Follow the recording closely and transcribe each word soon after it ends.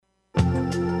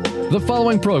The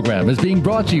following program is being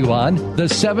brought to you on the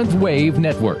Seventh Wave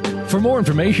Network. For more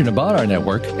information about our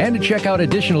network and to check out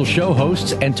additional show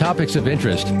hosts and topics of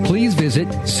interest, please visit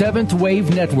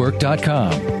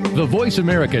seventhwavenetwork.com. The Voice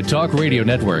America Talk Radio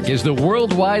Network is the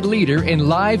worldwide leader in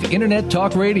live Internet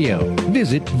talk radio.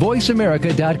 Visit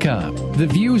voiceamerica.com. The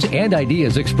views and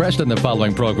ideas expressed on the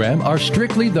following program are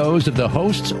strictly those of the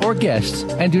hosts or guests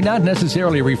and do not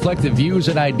necessarily reflect the views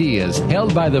and ideas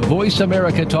held by the Voice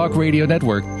America Talk Radio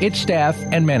Network, its staff,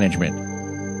 and management.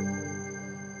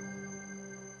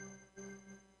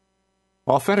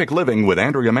 Authentic Living with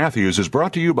Andrea Matthews is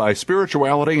brought to you by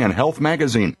Spirituality and Health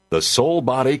Magazine, the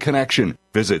Soul-Body Connection.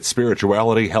 Visit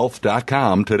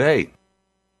spiritualityhealth.com today.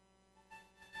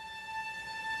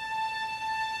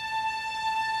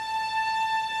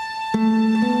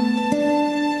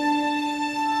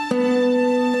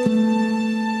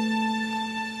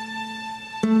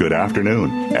 Good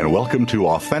afternoon, and welcome to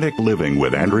Authentic Living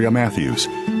with Andrea Matthews.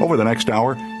 Over the next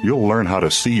hour, you'll learn how to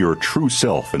see your true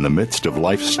self in the midst of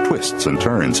life's twists and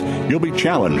turns. You'll be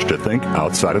challenged to think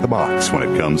outside of the box when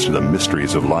it comes to the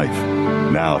mysteries of life.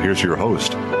 Now, here's your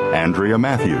host, Andrea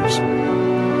Matthews.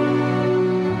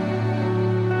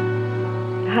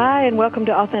 Hi, and welcome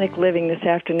to Authentic Living this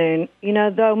afternoon. You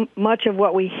know, though much of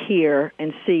what we hear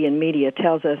and see in media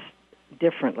tells us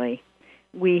differently,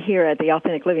 we here at the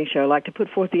Authentic Living Show like to put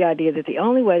forth the idea that the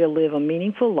only way to live a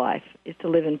meaningful life is to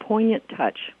live in poignant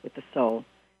touch with the soul.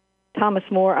 Thomas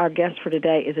Moore, our guest for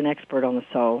today, is an expert on the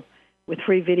soul. With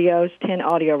 3 videos, 10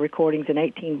 audio recordings, and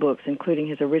 18 books, including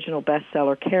his original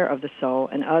bestseller, Care of the Soul,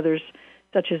 and others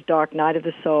such as Dark Night of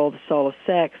the Soul, The Soul of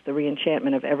Sex, The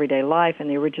Reenchantment of Everyday Life, and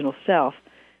The Original Self,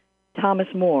 Thomas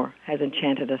Moore has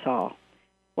enchanted us all.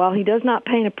 While he does not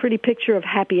paint a pretty picture of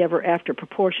happy ever after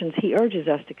proportions, he urges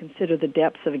us to consider the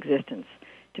depths of existence,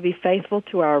 to be faithful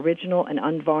to our original and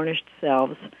unvarnished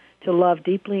selves, to love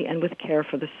deeply and with care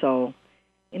for the soul.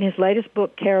 In his latest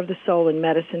book, Care of the Soul in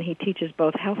Medicine, he teaches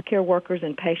both healthcare workers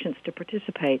and patients to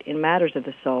participate in matters of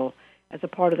the soul as a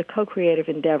part of the co-creative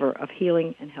endeavor of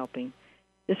healing and helping.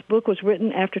 This book was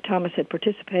written after Thomas had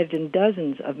participated in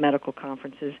dozens of medical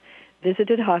conferences,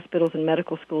 visited hospitals and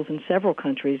medical schools in several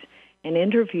countries, and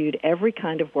interviewed every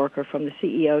kind of worker from the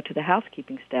CEO to the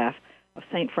housekeeping staff of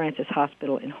St. Francis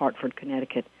Hospital in Hartford,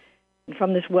 Connecticut. And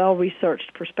from this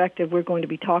well-researched perspective, we're going to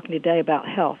be talking today about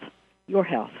health, your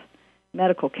health,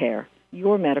 medical care,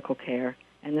 your medical care,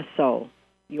 and the soul,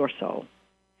 your soul.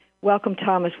 Welcome,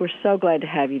 Thomas. We're so glad to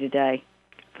have you today.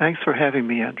 Thanks for having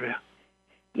me, Andrea.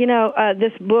 You know,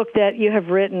 this book that you have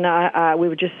written, we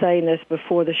were just saying this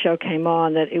before the show came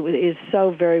on, that it is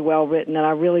so very well written, and I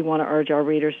really want to urge our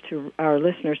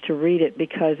listeners to read it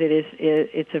because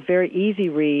it's a very easy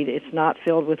read. It's not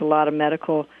filled with a lot of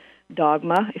medical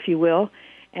dogma, if you will,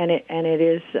 and it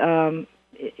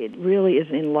really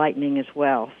is enlightening as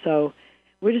well. So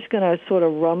we're just going to sort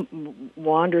of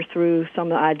wander through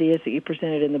some of the ideas that you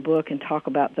presented in the book and talk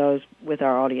about those with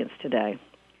our audience today.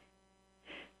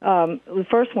 The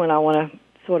first one I want to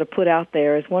sort of put out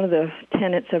there is one of the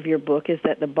tenets of your book is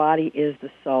that the body is the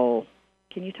soul.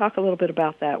 Can you talk a little bit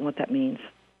about that and what that means?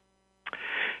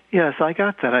 Yes, I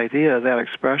got that idea, that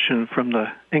expression from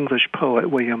the English poet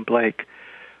William Blake,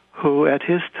 who at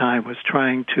his time was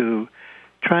trying to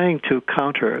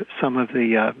counter some of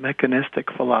the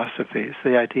mechanistic philosophies,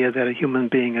 the idea that a human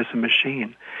being is a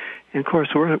machine. And of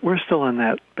course, we're still in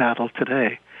that battle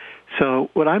today. So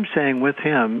what I'm saying with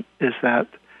him is that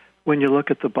when you look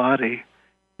at the body,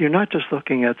 you're not just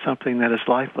looking at something that is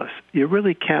lifeless. You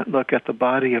really can't look at the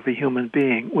body of a human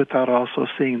being without also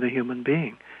seeing the human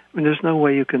being. I mean, there's no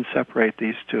way you can separate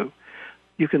these two.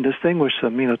 You can distinguish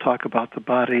them, talk about the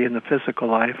body and the physical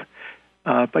life,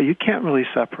 but you can't really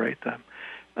separate them.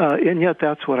 And yet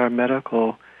that's what our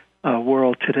medical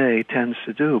world today tends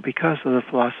to do because of the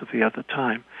philosophy of the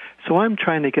time. So I'm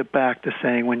trying to get back to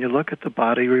saying when you look at the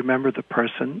body, remember the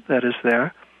person that is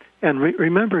there. And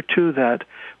remember, too, that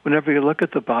whenever you look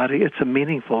at the body, it's a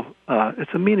meaningful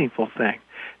thing.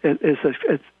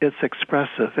 It's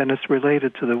expressive, and it's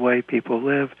related to the way people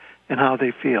live and how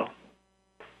they feel.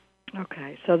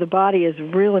 Okay, so the body is a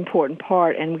real important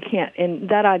part, and we can't. And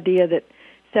that idea that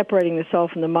separating the soul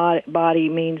from the body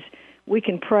means we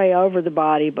can pray over the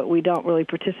body, but we don't really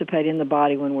participate in the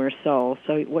body when we're soul.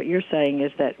 So what you're saying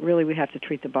is that really we have to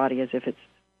treat the body as if it's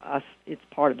us, it's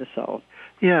part of the soul.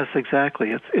 Yes,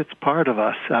 exactly. It's part of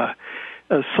us.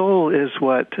 Soul is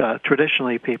what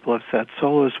traditionally people have said.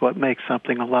 Soul is what makes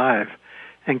something alive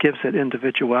and gives it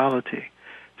individuality.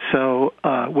 So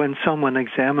when someone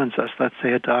examines us, let's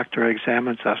say a doctor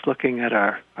examines us looking at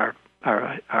our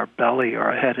belly or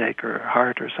a headache or a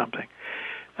heart or something,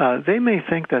 they may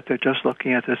think that they're just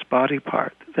looking at this body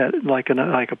part, that like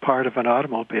a part of an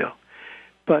automobile.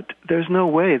 But there's no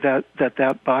way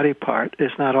that body part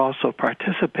is not also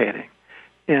participating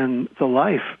in the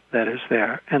life that is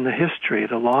there, and the history,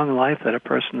 the long life that a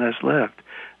person has lived,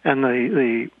 and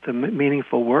the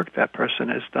meaningful work that person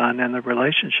has done, and the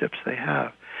relationships they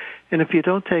have. And if you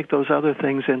don't take those other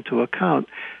things into account,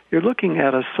 you're looking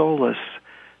at a soulless,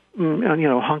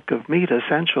 hunk of meat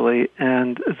essentially,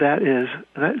 and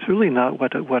that's really not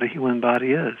what a human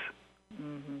body is.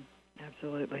 Mm-hmm.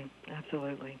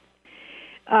 Absolutely.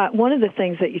 One of the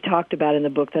things that you talked about in the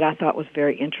book that I thought was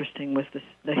very interesting was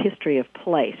the history of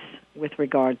place with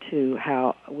regard to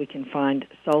how we can find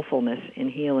soulfulness in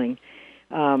healing.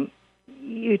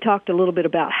 You talked a little bit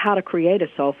about how to create a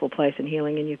soulful place in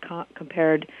healing, and you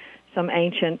compared some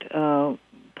ancient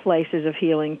places of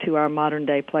healing to our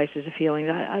modern-day places of healing.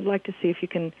 I'd like to see if you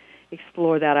can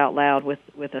explore that out loud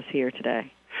with us here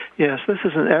today. Yes, this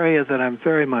is an area that I'm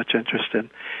very much interested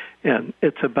in.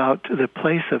 It's about the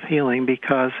place of healing,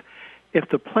 because if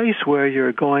the place where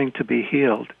you're going to be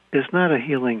healed is not a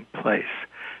healing place,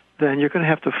 then you're going to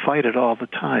have to fight it all the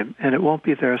time, and it won't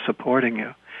be there supporting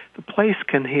you. The place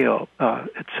can heal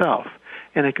itself,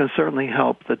 and it can certainly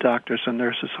help the doctors and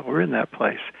nurses who are in that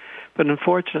place. But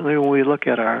unfortunately, when we look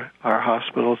at our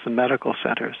hospitals and medical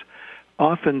centers,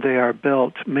 often they are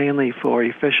built mainly for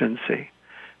efficiency.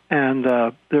 And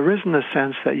there isn't a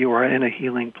sense that you are in a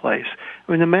healing place.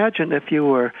 I mean, imagine if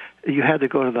you had to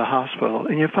go to the hospital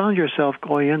and you found yourself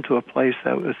going into a place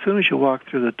that as soon as you walked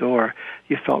through the door,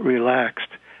 you felt relaxed,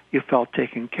 you felt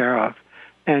taken care of,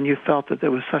 and you felt that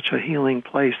there was such a healing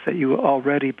place that you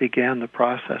already began the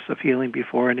process of healing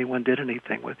before anyone did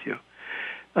anything with you.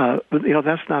 But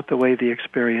that's not the way the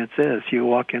experience is. You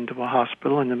walk into a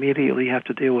hospital and immediately you have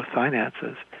to deal with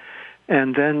finances.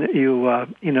 And then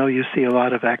you see a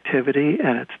lot of activity,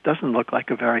 and it doesn't look like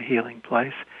a very healing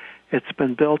place. It's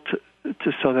been built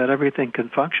so that everything can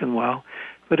function well,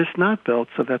 but it's not built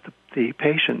so that the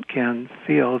patient can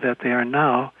feel that they are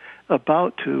now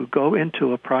about to go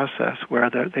into a process where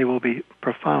they will be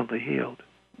profoundly healed.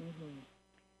 Mm-hmm.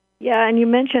 Yeah, and you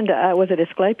mentioned, was it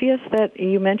Asclepius that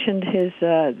you mentioned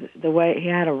the way he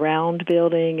had a round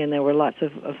building, and there were lots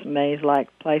of maze-like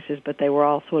places, but they were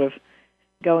all sort of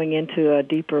going into a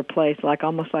deeper place,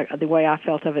 almost like the way I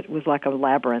felt of it was like a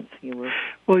labyrinth.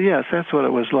 Well, yes, that's what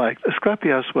it was like.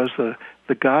 Asclepius was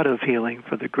the god of healing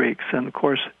for the Greeks, and of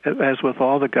course, as with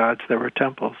all the gods, there were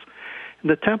temples. And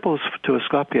the temples to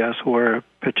Asclepius were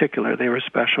particular; they were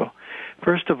special.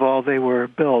 First of all, they were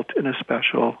built in a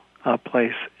special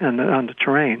place on the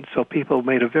terrain, so people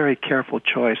made a very careful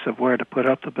choice of where to put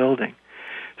up the building,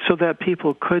 so that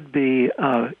people could be,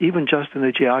 even just in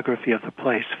the geography of the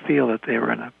place, feel that they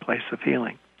were in a place of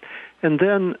healing. And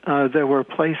then there were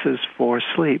places for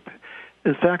sleep.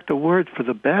 In fact, the word for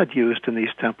the bed used in these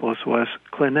temples was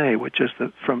cline, which is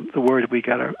from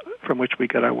which we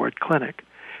get our word clinic.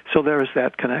 So there is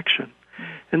that connection.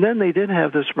 And then they did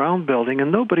have this round building,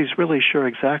 and nobody's really sure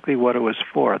exactly what it was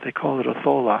for. They call it a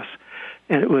tholos,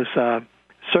 and it was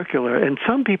circular. And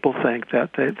some people think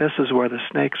that this is where the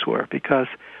snakes were, because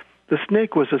the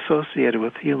snake was associated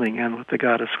with healing and with the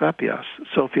god Asclepius.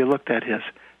 So if you looked at his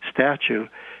statue,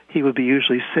 he would be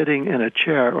usually sitting in a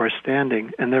chair or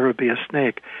standing, and there would be a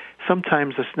snake.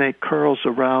 Sometimes the snake curls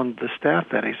around the staff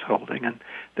that he's holding, and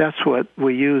that's what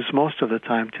we use most of the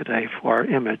time today for our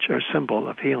image or symbol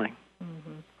of healing.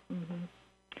 Mm-hmm. Mm-hmm.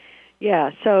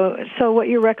 Yeah, so what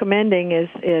you're recommending is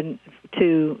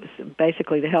to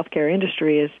basically the healthcare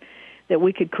industry is that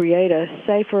we could create a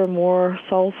safer, more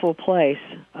soulful place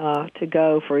to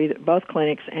go for both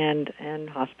clinics and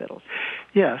hospitals.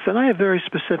 Yes, and I have very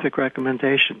specific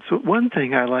recommendations. So one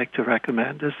thing I like to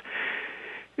recommend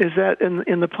is that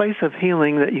in the place of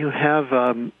healing that you have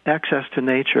access to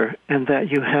nature, and that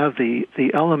you have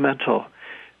the elemental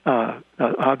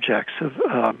objects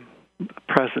of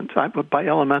present. By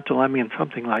elemental, I mean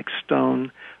something like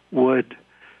stone, wood,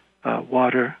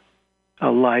 water,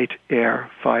 light, air,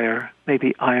 fire,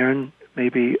 maybe iron,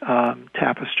 maybe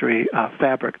tapestry,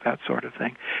 fabric, that sort of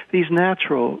thing. These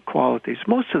natural qualities.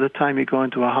 Most of the time you go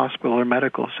into a hospital or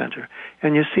medical center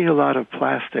and you see a lot of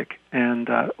plastic and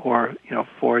or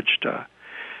forged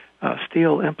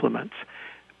steel implements.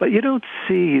 But you don't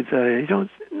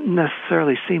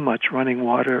necessarily see much running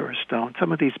water or stone,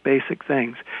 some of these basic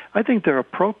things. I think they're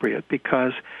appropriate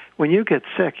because when you get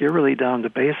sick, you're really down to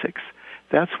basics.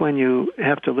 That's when you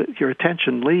have to, your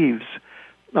attention leaves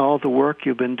all the work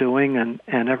you've been doing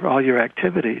and all your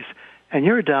activities, and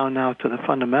you're down now to the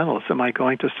fundamentals. Am I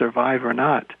going to survive or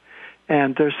not?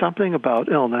 And there's something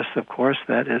about illness, of course,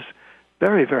 that is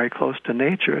very, very close to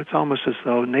nature. It's almost as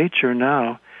though nature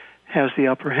now has the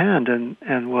upper hand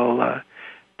and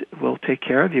will take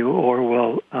care of you, or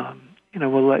will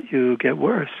let you get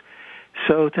worse.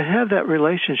 So to have that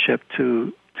relationship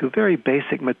to very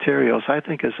basic materials, I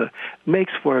think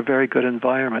makes for a very good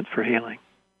environment for healing.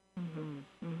 Mm-hmm.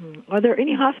 Mm-hmm. Are there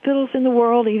any hospitals in the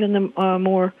world, even the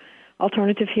more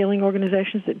alternative healing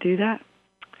organizations, that do that?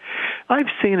 I've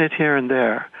seen it here and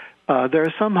there. There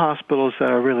are some hospitals that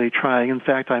are really trying. In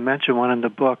fact, I mentioned one in the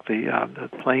book, the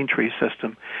Plane Tree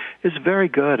system, is very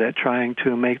good at trying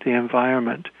to make the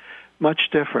environment much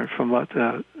different from what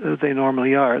they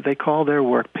normally are. They call their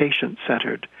work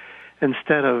patient-centered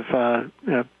instead of,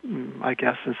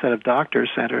 instead of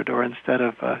doctor-centered or instead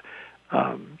of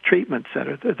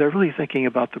treatment-centered. They're really thinking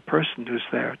about the person who's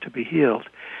there to be healed.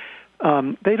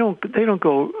 They don't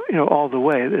go all the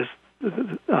way.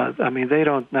 They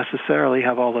don't necessarily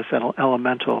have all this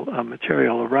elemental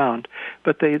material around,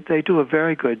 but they do a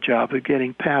very good job of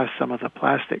getting past some of the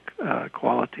plastic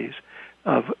qualities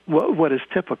of what is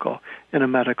typical in a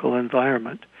medical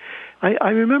environment. I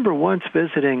remember once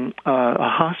visiting a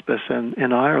hospice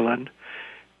in Ireland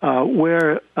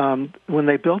where when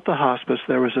they built the hospice,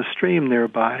 there was a stream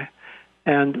nearby,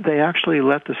 and they actually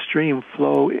let the stream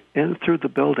flow in through the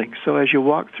building. So as you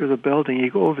walk through the building,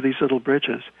 you go over these little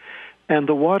bridges, and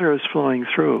the water is flowing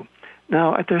through.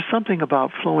 Now, there's something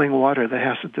about flowing water that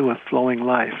has to do with flowing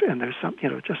life, and there's some,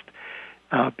 just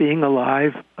being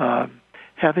alive,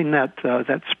 having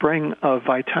that spring of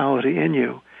vitality in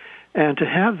you, and to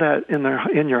have that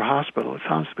in your hospital, it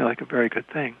sounds to me like a very good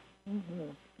thing. Mm-hmm.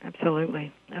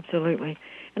 Absolutely, absolutely.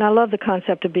 And I love the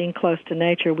concept of being close to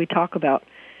nature. We talk about,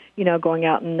 going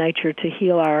out in nature to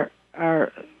heal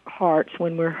our hearts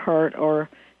when we're hurt or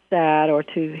sad, or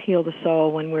to heal the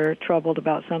soul when we're troubled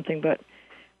about something, but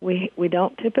we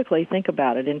don't typically think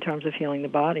about it in terms of healing the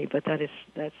body, but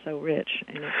that's so rich.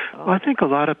 And I think a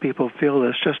lot of people feel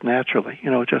this just naturally,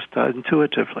 just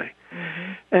intuitively.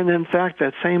 Mm-hmm. And in fact,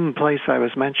 that same place I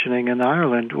was mentioning in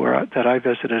Ireland that I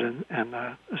visited and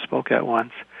spoke at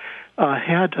once,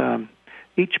 had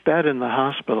each bed in the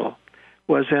hospital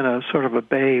was in a sort of a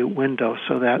bay window,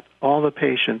 so that all the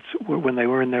patients, when they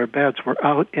were in their beds, were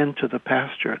out into the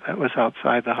pasture that was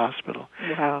outside the hospital.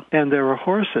 Wow. And there were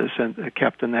horses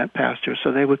kept in that pasture,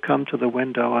 so they would come to the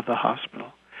window of the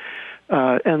hospital.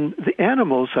 And the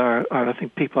animals I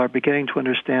think people are beginning to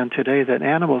understand today that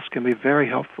animals can be very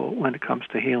helpful when it comes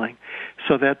to healing,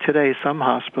 so that today some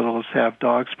hospitals have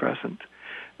dogs present.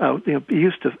 They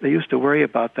used to worry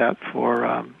about that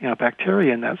for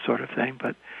bacteria and that sort of thing,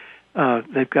 but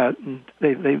they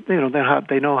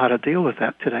know how to deal with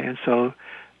that today, and so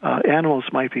animals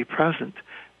might be present.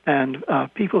 And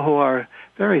people who are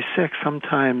very sick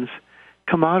sometimes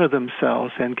come out of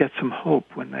themselves and get some hope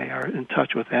when they are in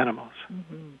touch with animals.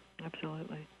 Mm-hmm.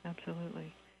 Absolutely,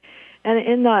 absolutely. And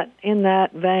in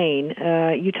that vein,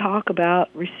 you talk about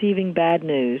receiving bad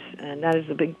news, and that is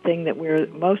the big thing that we're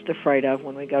most afraid of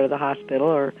when we go to the hospital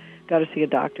or go to see a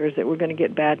doctor, is that we're going to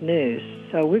get bad news.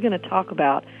 So we're going to talk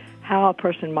about how a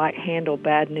person might handle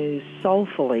bad news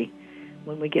soulfully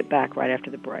when we get back right after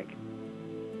the break.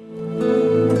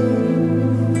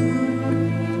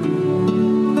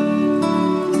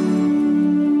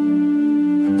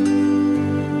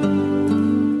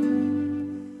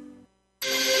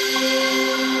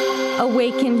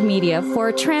 Awakened Media for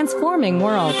a transforming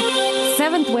world.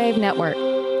 Seventh Wave Network.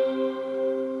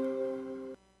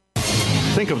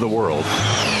 Think of the world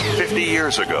 50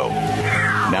 years ago.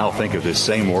 Now think of this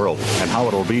same world and how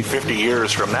it'll be 50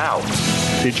 years from now.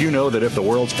 Did you know that if the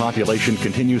world's population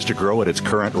continues to grow at its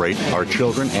current rate, our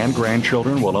children and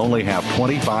grandchildren will only have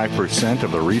 25%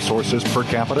 of the resources per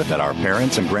capita that our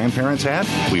parents and grandparents had?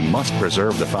 We must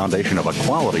preserve the foundation of a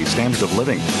quality standard of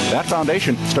living. That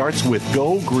foundation starts with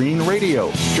Go Green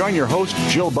Radio. Join your host,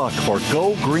 Jill Buck, for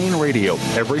Go Green Radio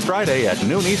every Friday at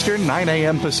noon Eastern, 9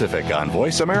 a.m. Pacific on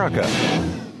Voice America.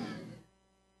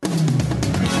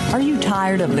 Are you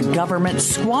tired of the government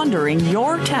squandering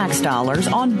your tax dollars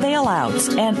on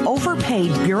bailouts and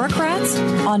overpaid bureaucrats?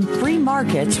 On Free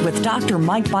Markets with Dr.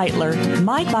 Mike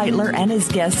Beitler and his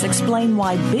guests explain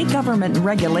why big government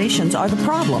regulations are the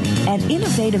problem and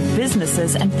innovative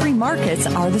businesses and free markets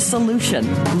are the solution.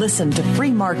 Listen to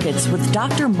Free Markets with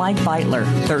Dr. Mike Beitler,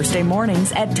 Thursday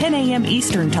mornings at 10 a.m.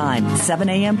 Eastern Time, 7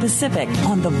 a.m. Pacific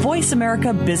on the Voice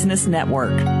America Business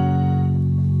Network.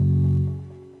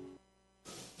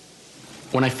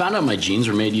 When I found out my jeans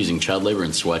were made using child labor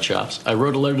in sweatshops, I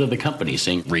wrote a letter to the company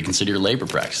saying, reconsider your labor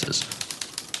practices.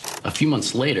 A few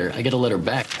months later, I get a letter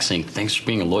back saying, thanks for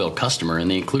being a loyal customer,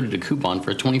 and they included a coupon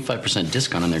for a 25%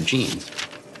 discount on their jeans.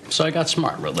 So I got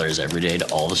smart, wrote letters every day to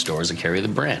all the stores that carry the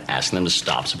brand, asking them to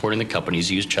stop supporting the companies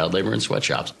who use child labor in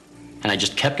sweatshops. And I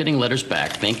just kept getting letters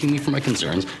back, thanking me for my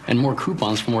concerns, and more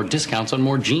coupons for more discounts on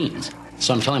more jeans.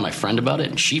 So I'm telling my friend about it,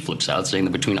 and she flips out, saying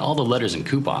that between all the letters and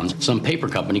coupons, some paper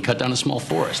company cut down a small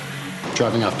forest,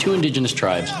 driving off 2 indigenous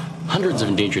tribes, hundreds of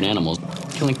endangered animals,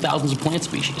 killing thousands of plant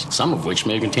species, some of which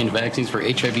may have contained vaccines for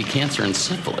HIV, cancer, and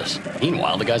syphilis.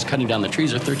 Meanwhile, the guys cutting down the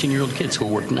trees are 13-year-old kids who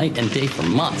will work night and day for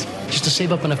months just to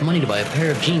save up enough money to buy a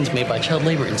pair of jeans made by child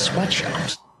labor in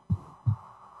sweatshops.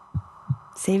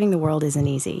 Saving the world isn't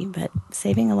easy, but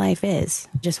saving a life is.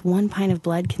 Just 1 pint of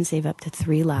blood can save up to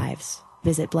 3 lives.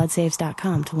 Visit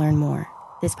bloodsaves.com to learn more.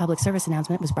 This public service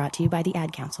announcement was brought to you by the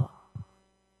Ad Council.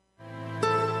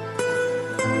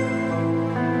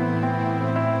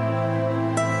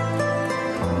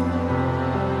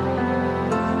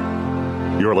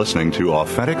 You're listening to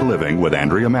Authentic Living with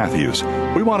Andrea Matthews.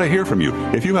 We want to hear from you.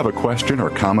 If you have a question or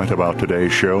comment about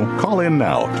today's show, call in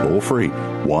now, toll-free,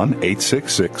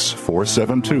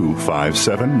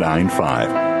 1-866-472-5795.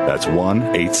 That's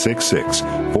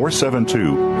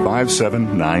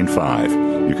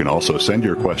 1-866-472-5795. You can also send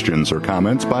your questions or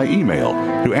comments by email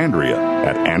to Andrea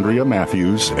at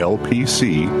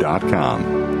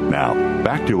AndreaMatthewsLPC.com. Now,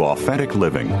 back to Authentic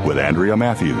Living with Andrea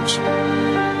Matthews.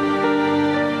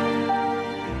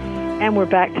 And we're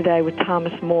back today with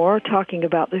Thomas Moore talking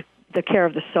about the care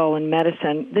of the soul in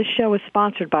medicine. This show is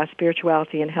sponsored by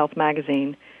Spirituality and Health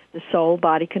magazine, The Soul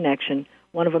Body Connection,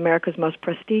 one of America's most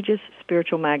prestigious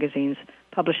spiritual magazines,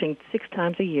 publishing 6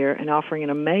 times a year and offering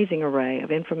an amazing array of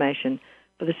information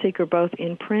for the seeker both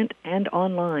in print and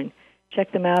online.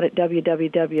 Check them out at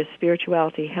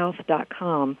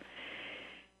www.spiritualityhealth.com.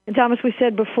 And Thomas, we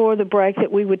said before the break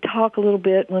that we would talk a little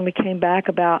bit when we came back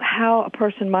about how a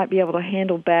person might be able to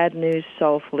handle bad news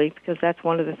soulfully, because that's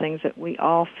one of the things that we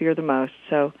all fear the most.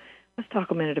 So let's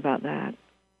talk a minute about that.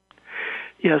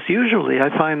 Yes, usually I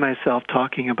find myself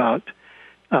talking about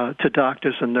to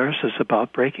doctors and nurses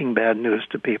about breaking bad news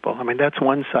to people. I mean, that's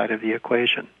one side of the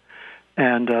equation,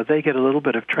 and they get a little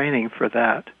bit of training for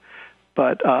that.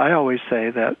 But I always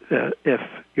say that if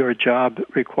your job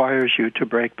requires you to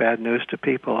break bad news to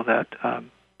people, that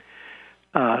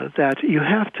you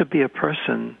have to be a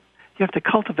person, you have to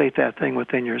cultivate that thing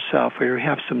within yourself where you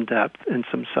have some depth and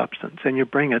some substance, and you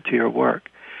bring it to your work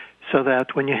so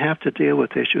that when you have to deal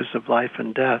with issues of life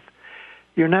and death,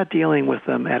 you're not dealing with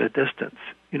them at a distance.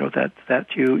 You know,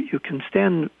 that you can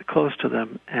stand close to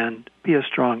them and be a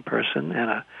strong person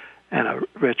and a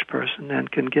rich person, and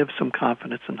can give some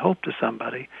confidence and hope to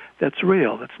somebody that's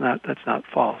real, that's not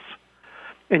false,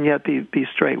 and yet be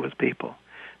straight with people.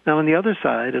 Now, on the other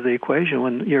side of the equation,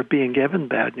 when you're being given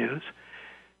bad news,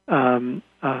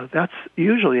 that's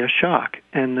usually a shock,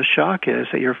 and the shock is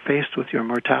that you're faced with your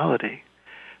mortality.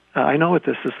 I know what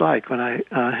this is like. When I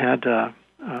had a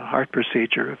heart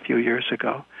procedure a few years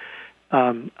ago,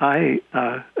 I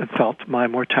felt my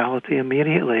mortality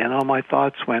immediately, and all my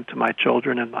thoughts went to my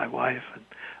children and my wife and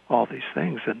all these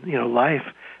things, and life,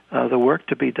 the work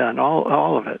to be done,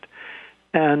 all of it.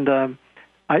 And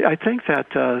I think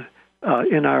that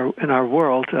in our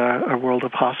world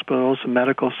of hospitals and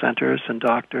medical centers and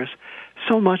doctors,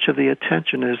 so much of the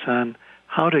attention is on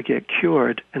how to get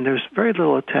cured, and there's very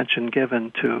little attention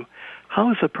given to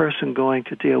how is a person going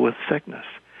to deal with sickness.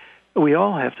 We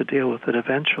all have to deal with it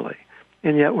eventually,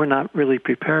 and yet we're not really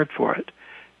prepared for it.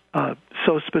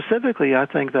 So specifically, I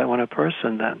think that when a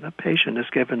patient is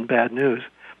given bad news,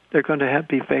 they're going to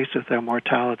be faced with their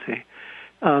mortality.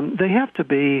 They have to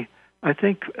be, I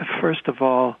think, first of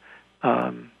all,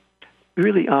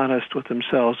 really honest with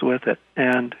themselves with it.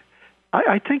 And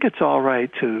I think it's all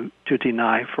right to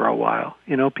deny for a while.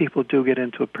 People do get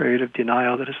into a period of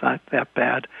denial that it's not that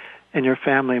bad, and your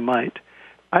family might.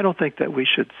 I don't think that we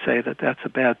should say that that's a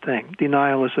bad thing.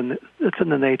 Denial it's in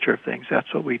the nature of things.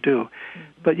 That's what we do.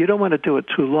 Mm-hmm. But you don't want to do it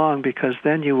too long, because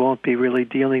then you won't be really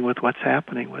dealing with what's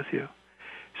happening with you.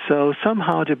 So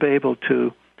somehow to be able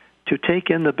to take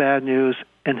in the bad news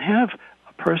and have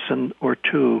a person or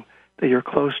two that you're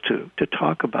close to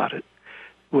talk about it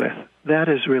with, that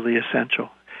is really essential.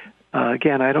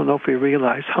 Again, I don't know if we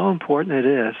realize how important it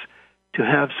is to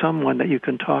have someone that you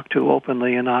can talk to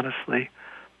openly and honestly,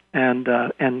 and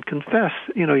confess,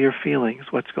 your feelings,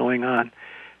 what's going on.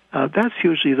 That's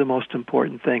usually the most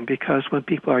important thing, because when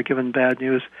people are given bad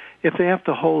news, if they have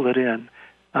to hold it in,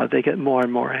 they get more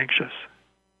and more anxious.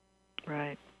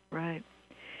 Right.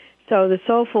 So the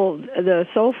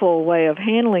soulful way of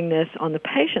handling this on the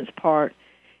patient's part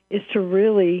is to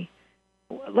really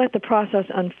let the process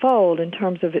unfold in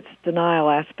terms of its denial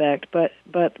aspect, but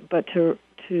to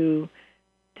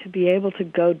to be able to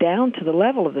go down to the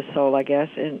level of the soul, I guess,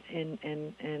 and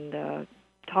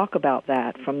talk about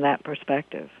that from that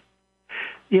perspective.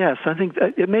 Yes, I think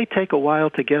that it may take a while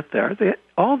to get there.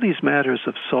 All these matters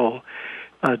of soul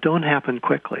don't happen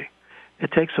quickly.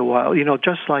 It takes a while,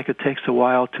 just like it takes a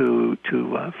while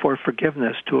for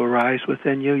forgiveness to arise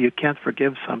within you. You can't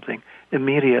forgive something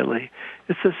immediately.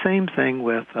 It's the same thing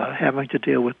with having to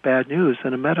deal with bad news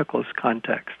in a medical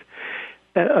context.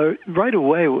 Right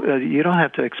away, you don't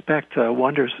have to expect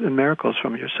wonders and miracles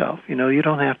from yourself. You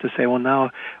don't have to say, well,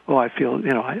 now, I feel,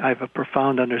 I have a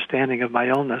profound understanding of my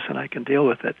illness and I can deal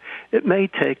with it. It may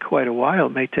take quite a while.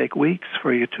 It may take weeks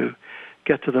for you to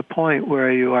get to the point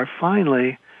where you are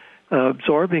finally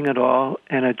absorbing it all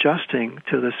and adjusting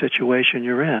to the situation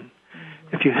you're in.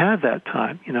 Mm-hmm. If you have that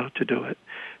time, to do it.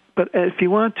 But if you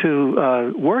want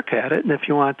to work at it, and if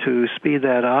you want to speed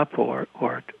that up or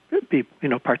be,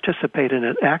 participate in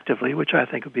it actively, which I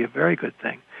think would be a very good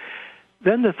thing,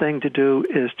 then the thing to do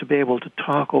is to be able to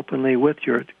talk openly with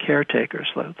your caretakers,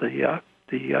 the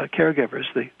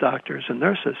caregivers, the doctors and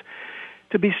nurses,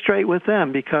 to be straight with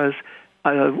them, because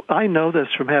I know this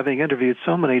from having interviewed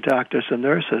so many doctors and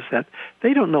nurses that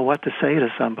they don't know what to say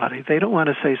to somebody. They don't want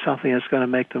to say something that's going to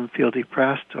make them feel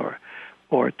depressed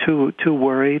or too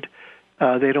worried.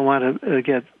 They don't want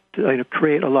to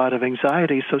create a lot of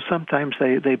anxiety, so sometimes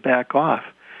they back off.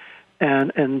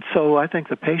 And so I think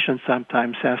the patient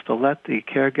sometimes has to let the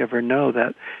caregiver know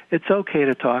that it's okay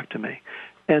to talk to me.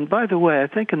 And by the way, I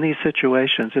think in these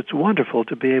situations, it's wonderful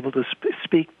to be able to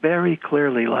speak very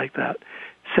clearly like that.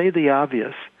 Say the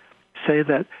obvious. Say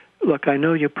that, look, I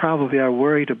know you probably are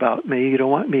worried about me. You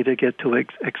don't want me to get too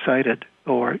excited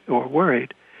or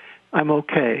worried. I'm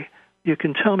okay. You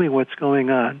can tell me what's going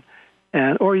on.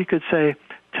 Or you could say,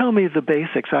 tell me the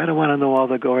basics. I don't want to know all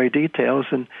the gory details,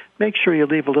 and make sure you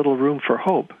leave a little room for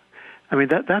hope. I mean,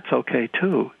 that's okay,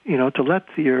 too, to let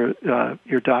your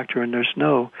doctor and nurse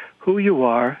know who you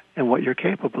are and what you're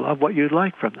capable of, what you'd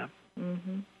like from them.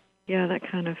 Mm-hmm. Yeah, that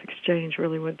kind of exchange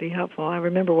really would be helpful. I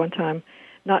remember one time,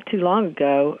 not too long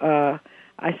ago,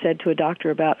 I said to a doctor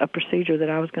about a procedure that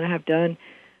I was going to have done.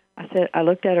 I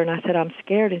looked at her and I said, I'm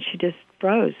scared, and she just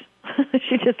froze.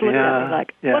 She just looked at me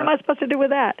like, what am I supposed to do with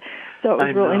that? So it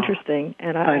was real interesting.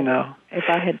 And I know. If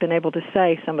I had been able to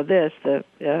say some of this,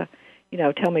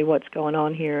 tell me what's going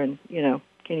on here, and,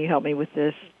 can you help me with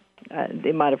this?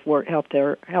 It might have helped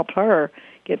her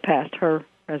get past her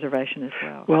reservation as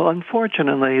well. Well,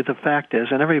 unfortunately, the fact is,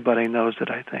 and everybody knows it,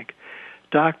 I think,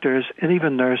 doctors and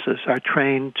even nurses are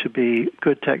trained to be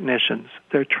good technicians.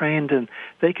 They're trained and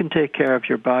they can take care of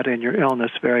your body and your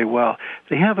illness very well.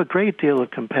 They have a great deal of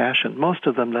compassion. Most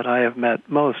of them that I have met,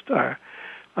 are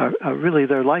really,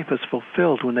 their life is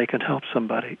fulfilled when they can help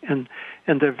somebody. And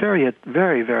they're very,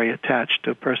 very, very attached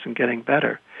to a person getting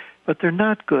better. But they're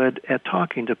not good at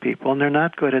talking to people, and they're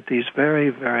not good at these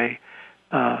very, very,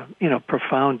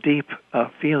 profound, deep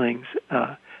feelings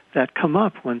that come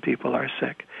up when people are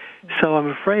sick. So I'm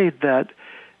afraid that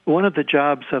one of the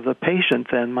jobs of the patient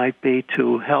then might be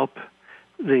to help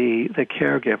the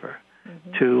caregiver,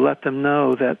 mm-hmm. to let them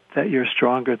know that you're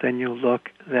stronger than you look,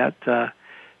 that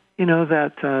you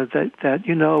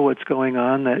know what's going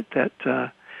on,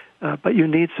 but you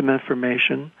need some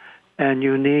information, and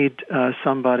you need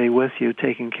somebody with you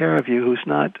taking care of you who's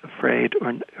not afraid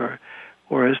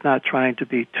or is not trying to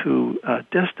be too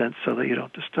distant so that you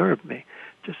don't disturb me.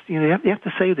 Just you have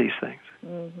to say these things.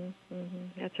 Mm-hmm,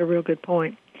 mm-hmm. That's a real good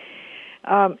point.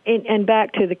 And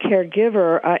back to the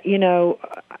caregiver,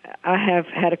 I have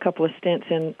had a couple of stints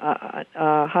in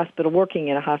hospital, working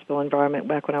in a hospital environment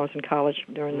back when I was in college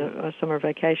during the summer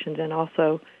vacations, and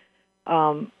also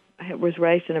I was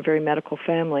raised in a very medical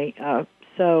family.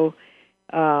 So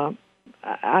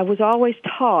I was always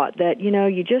taught that,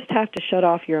 you just have to shut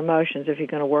off your emotions if you're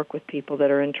going to work with people that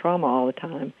are in trauma all the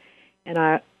time. And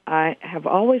I have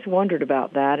always wondered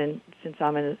about that, and since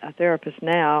I'm a therapist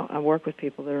now, I work with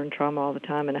people that are in trauma all the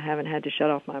time, and I haven't had to shut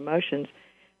off my emotions.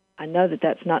 I know that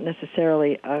that's not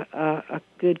necessarily a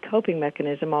good coping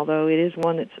mechanism, although it is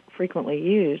one that's frequently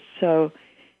used. So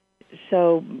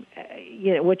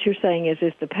what you're saying is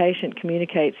if the patient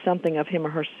communicates something of him or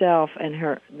herself and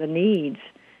the needs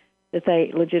that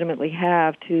they legitimately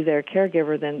have to their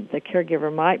caregiver, then the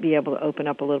caregiver might be able to open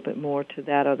up a little bit more to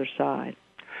that other side.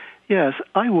 Yes,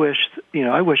 I wish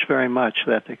very much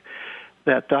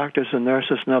that doctors and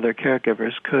nurses and other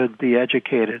caregivers could be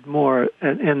educated more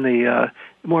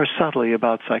more subtly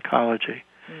about psychology.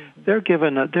 Mm-hmm. They're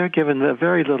given a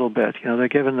very little bit. They're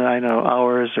given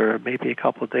hours or maybe a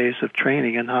couple of days of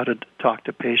training in how to talk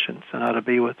to patients and how to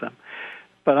be with them.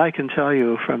 But I can tell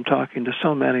you from talking to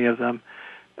so many of them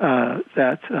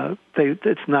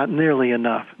it's not nearly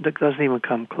enough. It doesn't even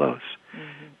come close.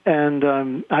 And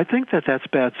I think that's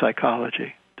bad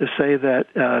psychology to say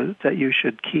that you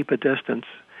should keep a distance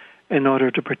in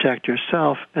order to protect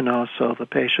yourself and also the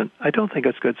patient. I don't think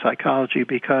it's good psychology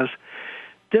because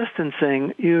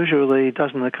distancing usually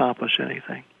doesn't accomplish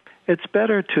anything. It's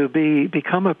better to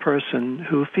become a person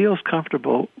who feels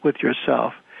comfortable with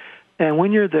yourself. And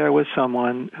when you're there with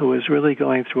someone who is really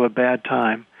going through a bad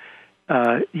time,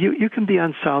 you can be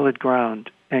on solid ground,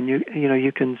 and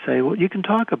you can say, well, you can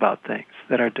talk about things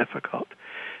that are difficult.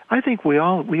 I think we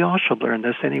all should learn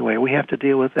this anyway. We have to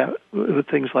deal with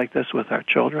things like this with our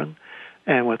children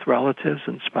and with relatives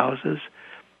and spouses.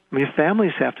 I mean,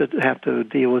 families have to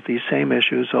deal with these same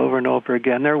issues over and over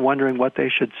again. They're wondering what they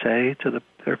should say to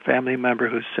their family member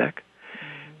who's sick.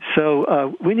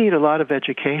 So we need a lot of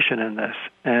education in this.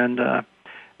 And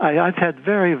I've had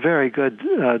very, very good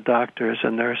doctors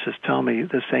and nurses tell me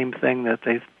the same thing, that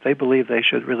they believe they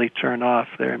should really turn off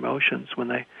their emotions when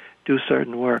they do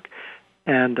certain work.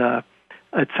 And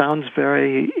it sounds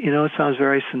very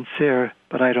sincere,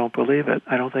 but I don't believe it.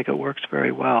 I don't think it works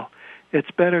very well.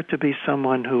 It's better to be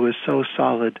someone who is so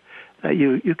solid that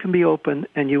you can be open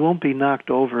and you won't be knocked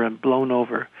over and blown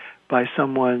over by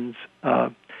someone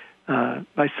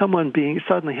being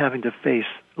suddenly having to face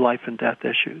life and death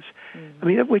issues. I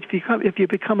mean, if you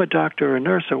become a doctor or a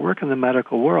nurse or work in the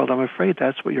medical world, I'm afraid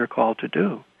that's what you're called to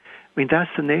do. I mean,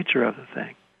 that's the nature of the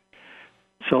thing.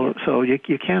 So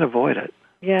you can't avoid it.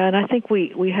 Yeah, and I think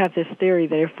we have this theory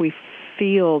that if we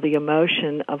feel the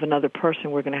emotion of another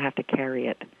person, we're going to have to carry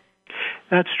it.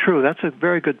 That's true. That's a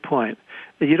very good point.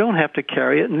 You don't have to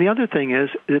carry it. And the other thing is,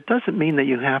 it doesn't mean that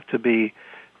you have to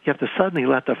suddenly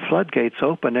let the floodgates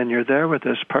open and you're there with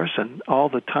this person all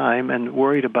the time and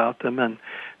worried about them and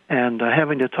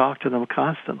having to talk to them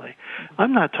constantly.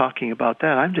 I'm not talking about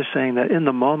that. I'm just saying that in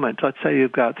the moment, let's say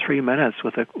you've got 3 minutes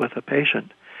with a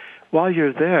patient. While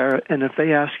you're there, and if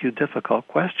they ask you difficult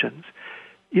questions,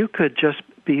 you could just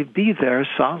be there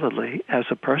solidly as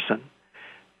a person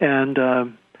and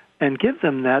give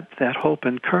them that hope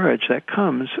and courage that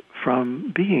comes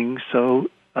from being so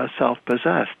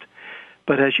self-possessed.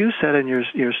 But as you said in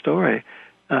your story,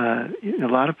 a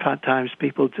lot of times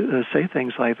people say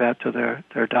things like that to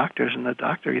their doctors, and the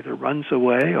doctor either runs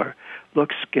away or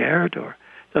looks scared or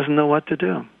doesn't know what to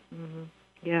do. Mm-hmm.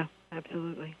 Yeah,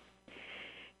 absolutely.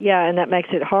 Yeah, and that makes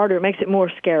it harder. It makes it more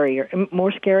scarier.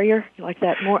 More scarier? You like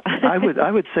that more? I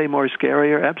would say more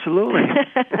scarier, absolutely.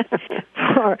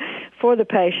 for the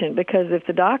patient, because if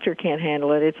the doctor can't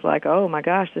handle it, it's like, oh my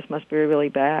gosh, this must be really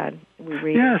bad.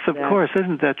 Yes, of course.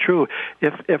 Isn't that true?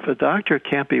 If a doctor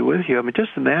can't be with you, I mean, just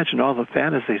imagine all the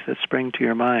fantasies that spring to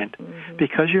your mind,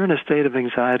 because you're in a state of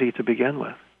anxiety to begin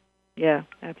with. Yeah,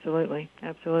 absolutely.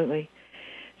 Absolutely.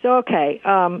 So, okay,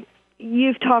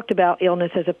 you've talked about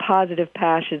illness as a positive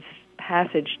passage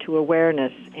to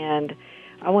awareness, and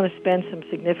I want to spend some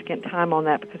significant time on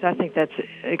that because I think that's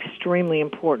an extremely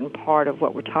important part of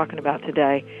what we're talking about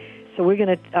today. So we're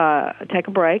going to take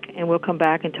a break, and we'll come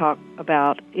back and talk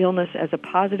about illness as a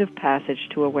positive passage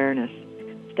to awareness.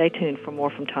 Stay tuned for more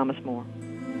from Thomas Moore.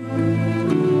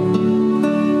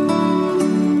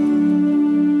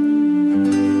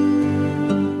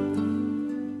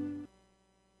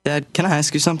 Dad, can I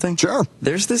ask you something? Sure.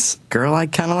 There's this girl I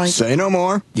kind of like. Say no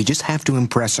more. You just have to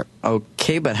impress her.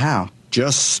 Okay, but how?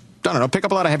 Just, I don't know, pick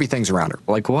up a lot of heavy things around her.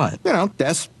 Like what? You know,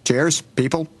 desks, chairs,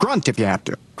 people. Grunt if you have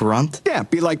to. Grunt? Yeah,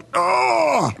 be like,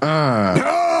 oh!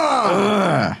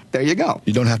 There you go.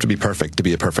 You don't have to be perfect to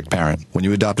be a perfect parent. When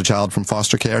you adopt a child from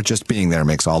foster care, just being there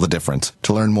makes all the difference.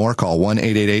 To learn more, call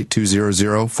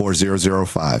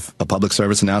 1-888-200-4005. A public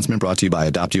service announcement brought to you by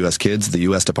Adopt U.S. Kids, the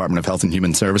U.S. Department of Health and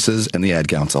Human Services, and the Ad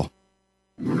Council.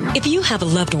 If you have a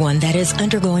loved one that is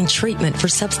undergoing treatment for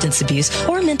substance abuse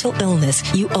or mental illness,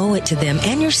 you owe it to them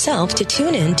and yourself to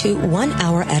tune in to 1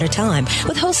 Hour at a Time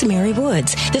with host Mary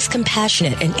Woods. This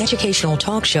compassionate and educational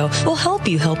talk show will help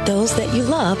you help those that you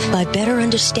love by better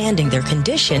understanding their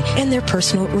condition and their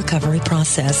personal recovery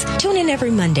process. Tune in every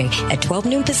Monday at 12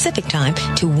 noon Pacific Time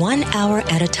to 1 Hour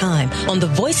at a Time on the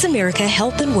Voice America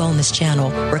Health and Wellness Channel.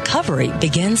 Recovery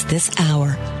begins this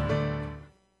hour.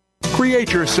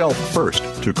 Create yourself first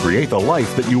to create the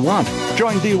life that you want.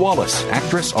 Join Dee Wallace,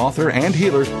 actress, author, and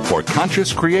healer, for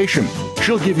Conscious Creation.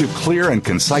 She'll give you clear and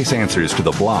concise answers to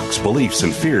the blocks, beliefs,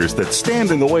 and fears that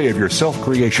stand in the way of your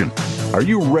self-creation. Are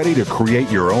you ready to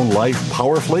create your own life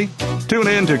powerfully? Tune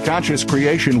in to Conscious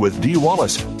Creation with Dee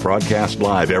Wallace, broadcast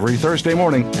live every Thursday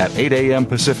morning at 8 a.m.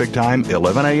 Pacific Time,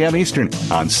 11 a.m. Eastern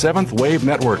on 7th Wave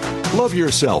Network. Love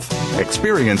yourself,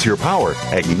 experience your power,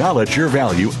 acknowledge your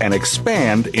value, and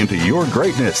expand into your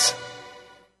greatness.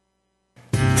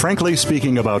 Frankly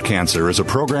Speaking About Cancer is a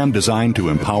program designed to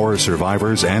empower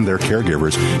survivors and their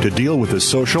caregivers to deal with the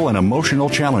social and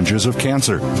emotional challenges of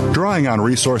cancer. Drawing on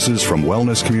resources from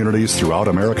wellness communities throughout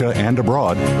America and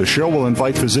abroad, the show will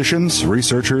invite physicians,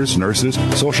 researchers, nurses,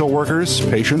 social workers,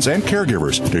 patients, and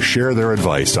caregivers to share their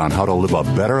advice on how to live a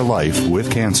better life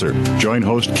with cancer. Join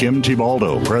host Kim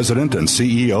Tibaldo, President and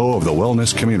CEO of the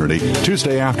Wellness Community,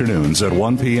 Tuesday afternoons at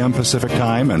 1 p.m. Pacific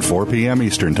Time and 4 p.m.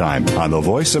 Eastern Time on the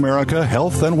Voice America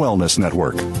Health and Wellness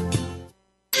Network.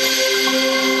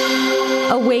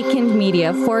 Awakened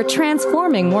Media for a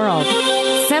transforming world.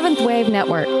 Seventh Wave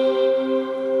Network.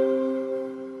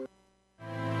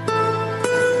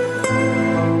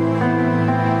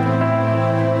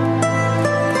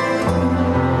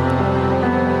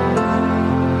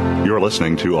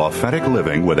 Listening to Authentic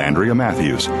Living with Andrea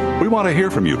Matthews. We want to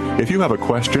hear from you. If you have a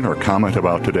question or comment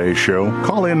about today's show,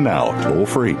 call in now, toll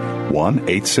free,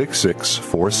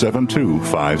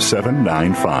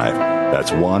 1-866-472-5795.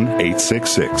 That's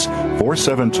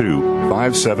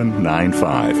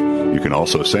 1-866-472-5795. You can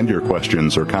also send your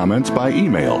questions or comments by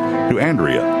email to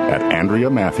Andrea at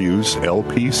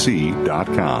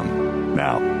AndreaMatthewsLPC.com.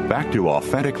 Now, back to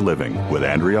Authentic Living with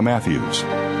Andrea Matthews.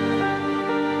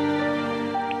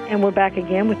 And we're back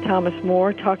again with Thomas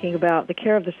Moore talking about the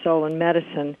care of the soul in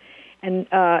medicine. And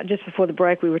just before the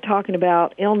break, we were talking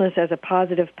about illness as a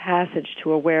positive passage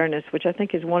to awareness, which I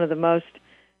think is one of the most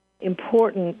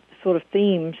important sort of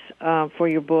themes for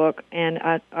your book. And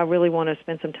I really want to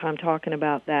spend some time talking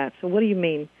about that. So what do you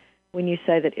mean when you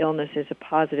say that illness is a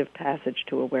positive passage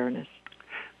to awareness?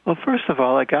 Well, first of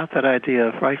all, I got that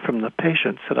idea right from the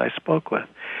patients that I spoke with.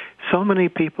 So many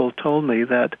people told me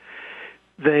that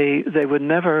they would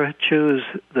never choose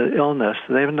the illness.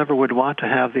 They never would want to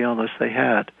have the illness they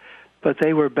had, but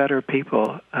they were better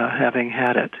people having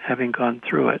had it, having gone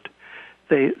through it.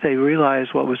 They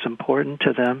realized what was important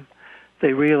to them.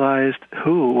 They realized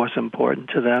who was important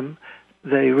to them.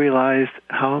 They realized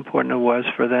how important it was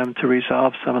for them to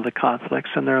resolve some of the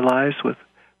conflicts in their lives with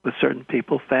certain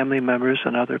people, family members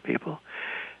and other people.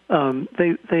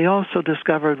 They also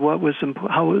discovered what was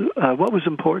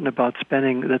important about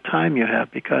spending the time you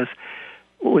have, because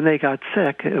when they got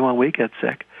sick, when we get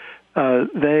sick,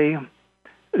 they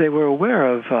were aware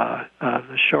of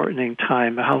the shortening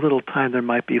time, how little time there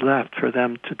might be left for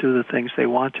them to do the things they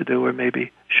want to do or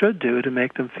maybe should do to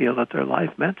make them feel that their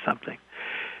life meant something.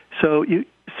 So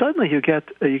suddenly you get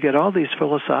all these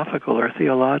philosophical or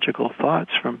theological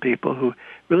thoughts from people who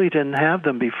really didn't have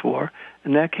them before,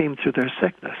 and that came through their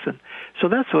sickness. And so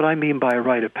that's what I mean by a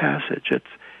rite of passage.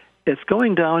 It's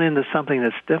going down into something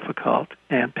that's difficult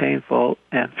and painful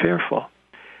and fearful,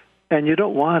 and you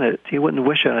don't want it. You wouldn't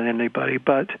wish it on anybody,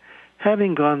 but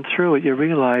having gone through it, you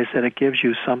realize that it gives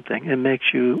you something. It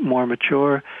makes you more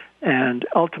mature and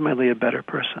ultimately a better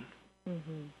person.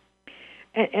 Mm-hmm.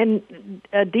 And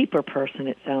a deeper person,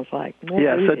 it sounds like.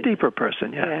 Yes, a deeper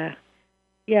person, yeah.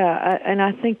 Yeah, and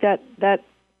I think that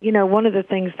one of the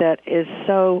things that is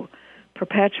so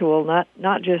perpetual, not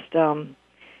just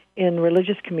in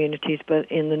religious communities,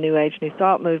 but in the New Age, New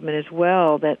Thought movement as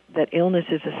well, that illness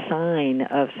is a sign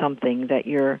of something, that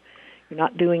you're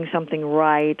not doing something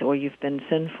right, or you've been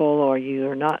sinful, or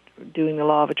you're not doing the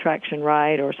law of attraction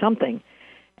right, or something,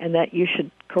 and that you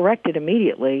should correct it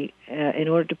immediately in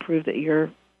order to prove that you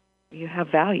have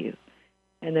value.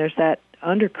 And there's that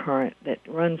undercurrent that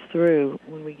runs through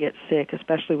when we get sick,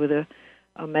 especially with a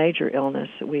major illness.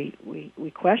 We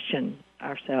question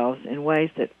ourselves in ways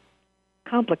that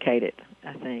complicate it,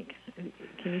 I think.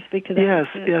 Can you speak to that?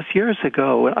 Yes. Years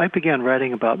ago, I began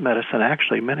writing about medicine,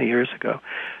 actually many years ago.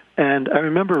 And I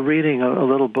remember reading a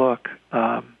little book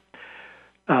on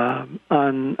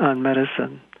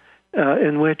medicine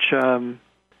in which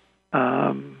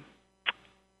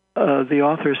the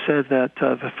author said that,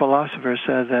 the philosopher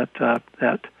said that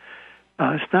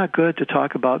it's not good to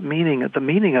talk about the meaning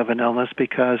of an illness,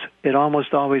 because it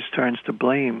almost always turns to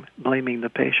blaming the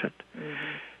patient. Mm-hmm.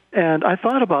 And I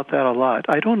thought about that a lot.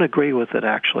 I don't agree with it,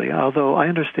 actually, although I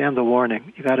understand the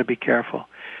warning. You got to be careful.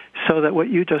 So that what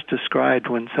you just described,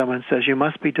 when someone says you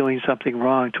must be doing something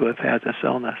wrong to have had this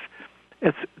illness,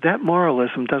 that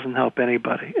moralism doesn't help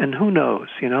anybody. And who knows,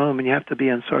 you you have to be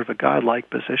in sort of a godlike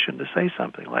position to say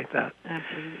something like that.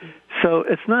 Absolutely. So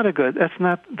that's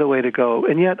not the way to go.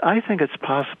 And yet I think it's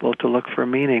possible to look for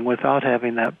meaning without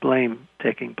having that blame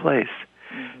taking place.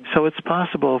 Mm-hmm. So it's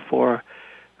possible for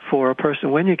a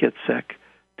person, when you get sick,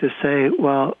 to say,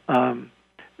 well,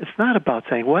 it's not about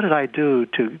saying, what did I do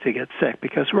to get sick?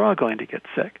 Because we're all going to get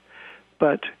sick.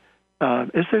 But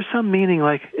is there some meaning,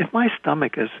 like if my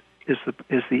stomach is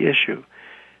the issue,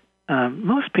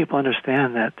 most people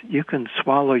understand that you can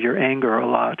swallow your anger a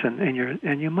lot,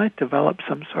 and you might develop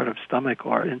some sort of stomach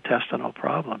or intestinal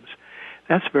problems.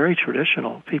 That's very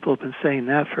traditional. People have been saying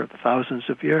that for thousands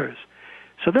of years.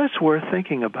 So that's worth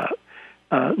thinking about.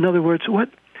 In other words,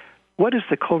 what is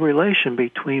the correlation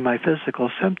between my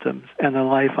physical symptoms and the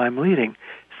life I'm leading?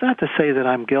 It's not to say that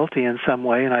I'm guilty in some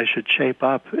way and I should shape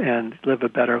up and live a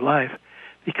better life,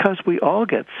 because we all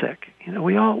get sick.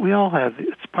 We all have.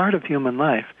 It's part of human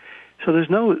life. So there's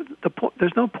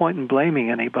no point in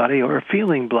blaming anybody or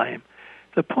feeling blame.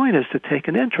 The point is to take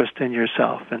an interest in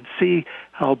yourself and see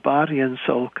how body and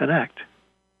soul connect.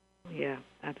 Yeah,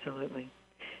 absolutely.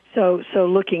 So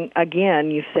looking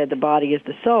again, you said the body is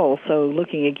the soul. So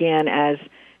looking again as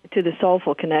to the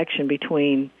soulful connection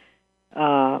between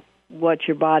what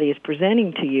your body is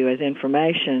presenting to you as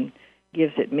information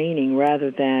gives it meaning,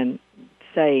 rather than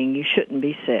saying you shouldn't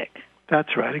be sick.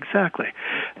 That's right, exactly.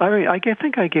 I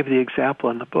think I gave the example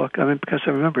in the book, because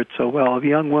I remember it so well, of a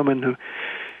young woman who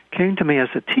came to me as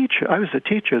a teacher. I was a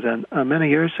teacher then many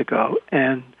years ago,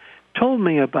 and told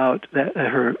me about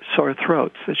her sore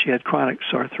throats, that she had chronic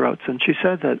sore throats. And she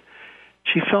said that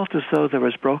she felt as though there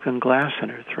was broken glass in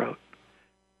her throat.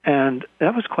 And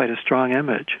that was quite a strong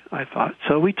image, I thought.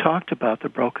 So we talked about the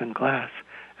broken glass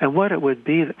and what it would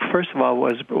be. First of all,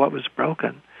 was what was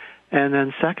broken. And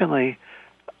then secondly,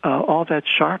 all that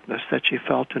sharpness that she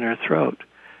felt in her throat.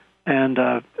 And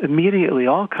immediately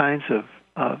all kinds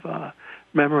of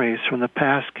memories from the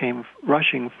past came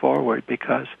rushing forward,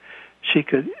 because she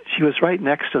was right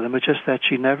next to them. It's just that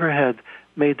she never had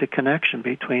made the connection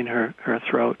between her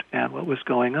throat and what was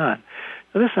going on.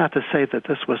 Now, that's not to say that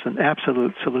this was an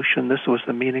absolute solution. This was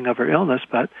the meaning of her illness,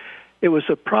 but it was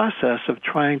a process of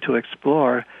trying to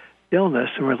explore illness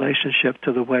in relationship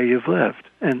to the way you've lived.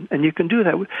 And you can do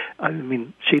that.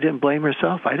 She didn't blame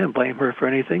herself. I didn't blame her for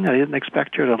anything. I didn't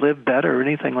expect her to live better or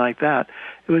anything like that.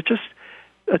 It was just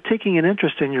taking an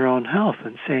interest in your own health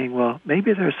and saying, well,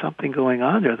 maybe there's something going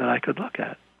on there that I could look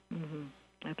at. Mm-hmm.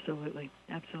 Absolutely,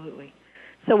 absolutely.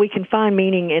 So we can find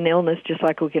meaning in illness just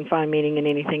like we can find meaning in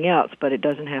anything else, but it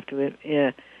doesn't have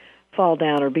to fall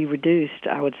down or be reduced,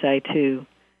 I would say, to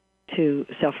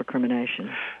self-recrimination.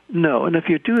 No, and if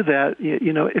you do that,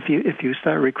 if you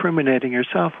start recriminating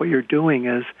yourself, what you're doing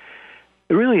is,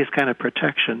 it really is kind of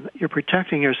protection. You're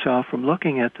protecting yourself from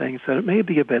looking at things that it may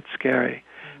be a bit scary.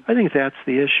 I think that's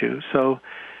the issue. So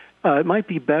it might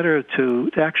be better to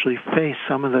actually face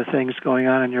some of the things going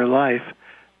on in your life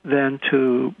than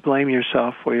to blame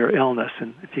yourself for your illness.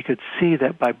 And if you could see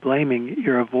that by blaming,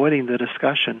 you're avoiding the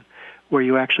discussion where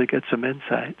you actually get some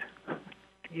insight.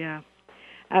 Yeah,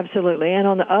 absolutely. And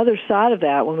on the other side of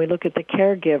that, when we look at the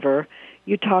caregiver,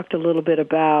 you talked a little bit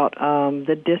about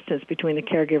the distance between the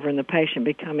caregiver and the patient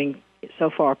becoming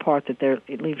so far apart that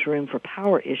it leaves room for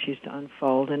power issues to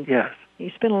unfold. And yes. You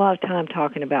spend a lot of time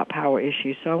talking about power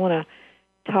issues, so I want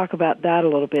to talk about that a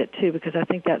little bit, too, because I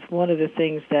think that's one of the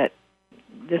things that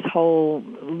this whole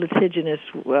litigious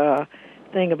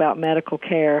thing about medical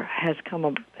care has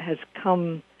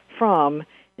come from,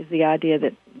 is the idea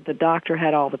that the doctor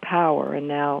had all the power, and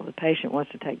now the patient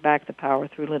wants to take back the power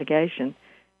through litigation.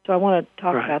 So I want to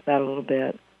talk about that a little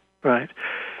bit. Right.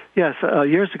 Yes,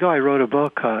 years ago I wrote a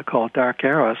book called Dark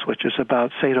Eros, which is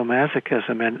about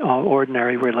sadomasochism and all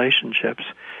ordinary relationships.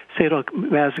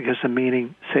 Sadomasochism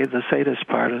meaning, say, the sadist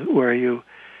part, where you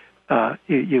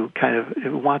kind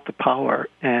of want the power,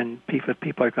 and if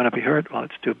people are going to be hurt, well,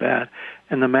 it's too bad.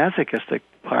 And the masochistic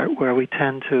part, where we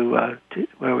tend to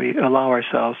where we allow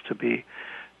ourselves to be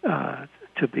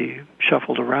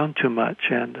shuffled around too much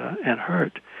and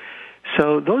hurt.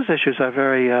 So those issues are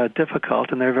very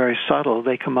difficult, and they're very subtle.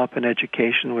 They come up in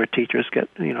education where teachers get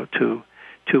too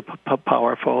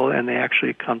powerful, and they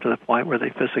actually come to the point where they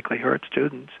physically hurt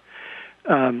students.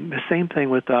 The same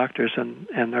thing with doctors and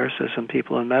nurses and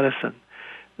people in medicine.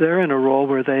 They're in a role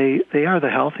where they are the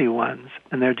healthy ones,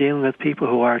 and they're dealing with people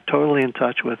who are totally in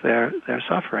touch with their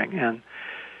suffering. And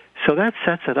so that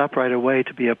sets it up right away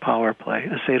to be a power play,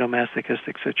 a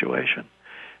sadomasochistic situation.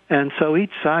 And so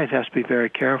each side has to be very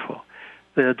careful.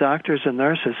 The doctors and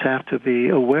nurses have to be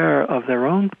aware of their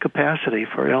own capacity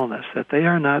for illness, that they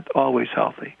are not always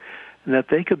healthy, and that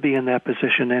they could be in that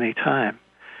position any time,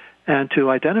 and to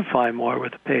identify more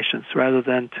with the patients rather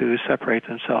than to separate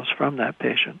themselves from that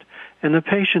patient. And the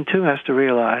patient, too, has to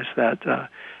realize that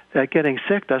getting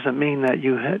sick doesn't mean that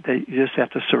you just have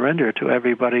to surrender to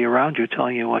everybody around you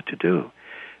telling you what to do,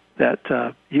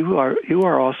 that you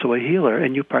are also a healer,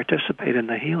 and you participate in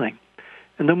the healing.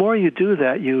 And the more you do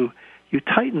that, you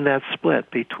tighten that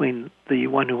split between the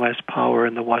one who has power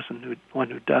and the one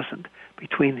who doesn't,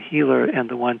 between the healer and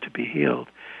the one to be healed.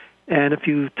 And if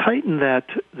you tighten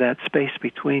that space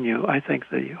between you, I think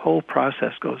the whole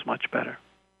process goes much better.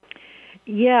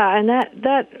 Yeah, and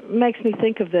that makes me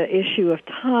think of the issue of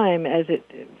time as it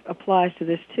applies to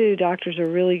this too. Doctors are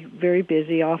really very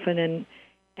busy often, and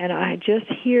I just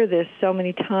hear this so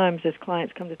many times as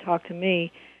clients come to talk to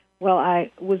me. Well,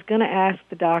 I was going to ask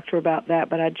the doctor about that,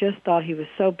 but I just thought he was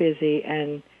so busy,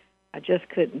 and I just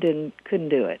couldn't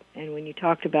do it. And when you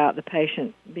talked about the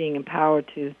patient being empowered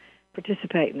to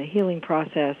participate in the healing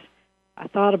process, I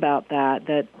thought about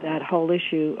that whole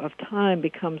issue of time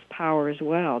becomes power as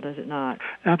well, does it not?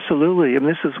 Absolutely, and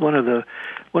this is one of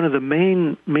the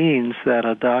main means that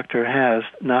a doctor has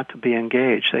not to be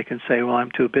engaged. They can say, "Well,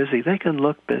 I'm too busy." They can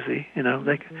look busy,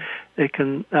 They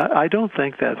can. I don't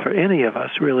think that for any of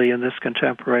us, really, in this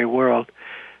contemporary world,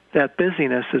 that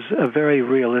busyness is a very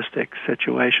realistic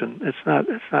situation.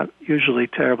 It's not usually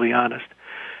terribly honest.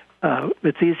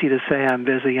 It's easy to say, I'm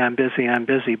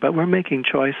busy, but we're making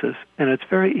choices, and it's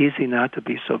very easy not to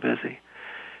be so busy.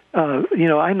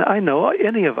 I know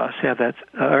any of us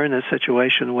are in a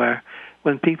situation where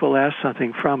when people ask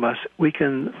something from us, we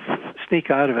can sneak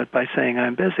out of it by saying,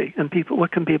 I'm busy. And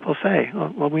what can people say?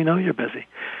 Well, we know you're busy.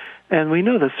 And we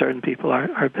know that certain people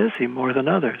are busy more than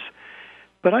others.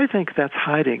 But I think that's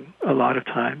hiding a lot of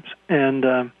times.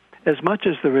 And as much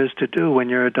as there is to do when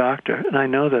you're a doctor, and I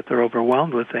know that they're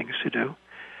overwhelmed with things to do,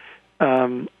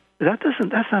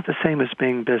 that's not the same as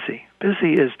being busy.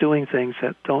 Busy is doing things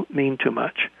that don't mean too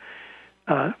much.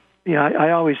 I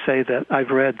always say that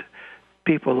I've read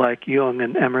people like Jung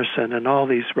and Emerson and all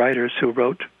these writers who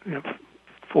wrote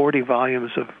 40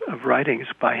 volumes of writings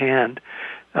by hand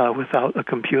without a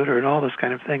computer and all this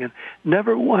kind of thing, and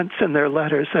never once in their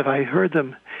letters have I read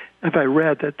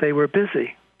that they were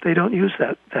busy. They don't use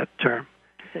that term.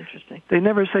 That's interesting. They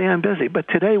never say, I'm busy. But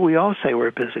today we all say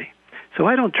we're busy. So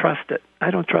I don't trust it.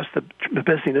 I don't trust the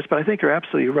busyness, but I think you're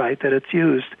absolutely right that it's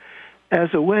used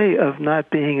as a way of not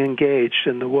being engaged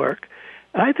in the work.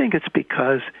 I think it's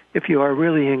because if you are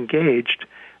really engaged,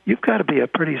 you've got to be a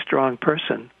pretty strong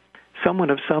person, someone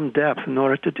of some depth in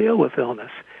order to deal with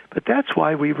illness. But that's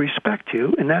why we respect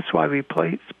you, and that's why we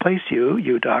place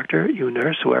you doctor, you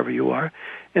nurse, whoever you are,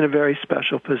 in a very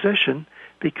special position,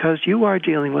 because you are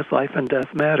dealing with life and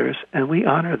death matters, and we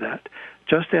honor that,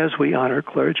 just as we honor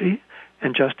clergy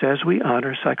and just as we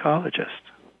honor psychologists.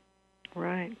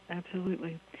 Right,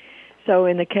 absolutely. So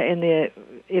in the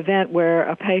event where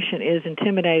a patient is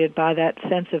intimidated by that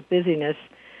sense of busyness,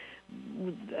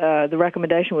 the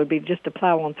recommendation would be just to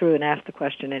plow on through and ask the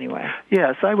question anyway.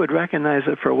 Yes, I would recognize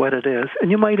it for what it is, and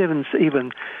you might even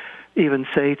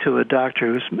say to a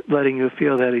doctor who's letting you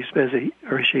feel that he's busy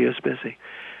or she is busy,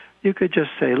 you could just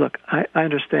say, look, I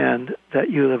understand that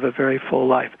you live a very full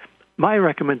life. My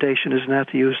recommendation is not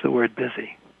to use the word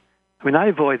busy. I mean, I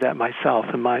avoid that myself,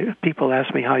 and people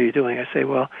ask me, how are you doing? I say,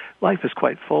 well, life is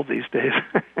quite full these days.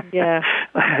 Yeah.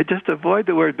 I just avoid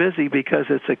the word busy because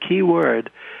it's a key word.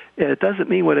 It doesn't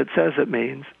mean what it says it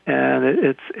means, and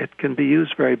it can be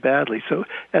used very badly. So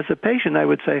as a patient, I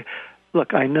would say,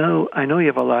 look, I know you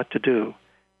have a lot to do,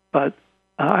 but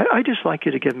I just like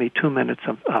you to give me 2 minutes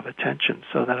of attention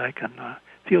so that I can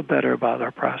feel better about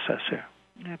our process here.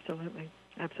 Absolutely.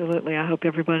 I hope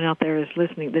everyone out there is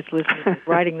listening, is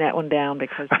writing that one down,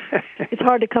 because it's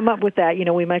hard to come up with that.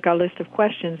 We make our list of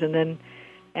questions,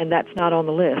 and that's not on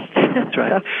the list. That's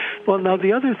right. Well, now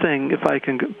the other thing, if I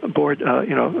can forge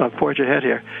ahead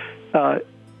here,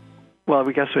 well,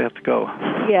 we guess we have to go.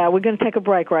 Yeah, we're going to take a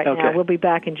break right Okay. now. We'll be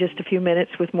back in just a few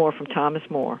minutes with more from Thomas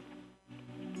More.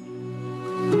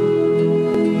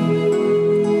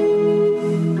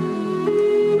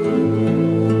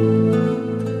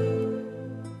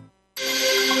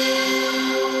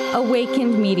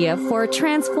 Awakened Media for a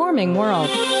transforming world.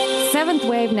 Seventh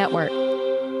Wave Network.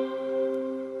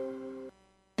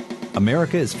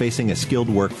 America is facing a skilled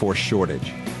workforce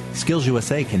shortage. Skills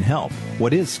USA can help.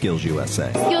 What is Skills USA?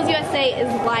 Skills USA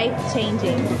is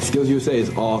life-changing. Skills USA is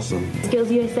awesome. Skills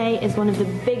USA is one of the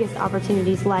biggest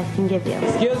opportunities life can give you.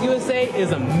 Skills USA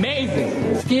is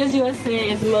amazing. Skills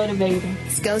USA is motivating.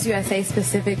 Skills USA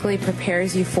specifically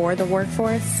prepares you for the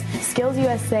workforce. Skills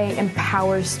USA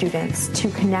empowers students to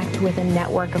connect with a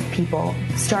network of people,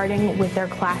 starting with their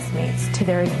classmates, to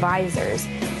their advisors,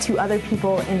 to other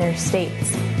people in their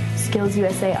states. Skills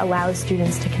USA allows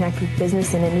students to connect with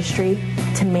business and industry,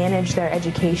 to manage their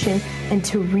education, and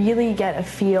to really get a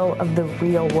feel of the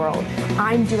real world.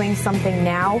 I'm doing something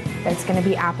now that's going to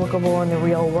be applicable in the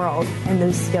real world, and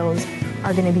those skills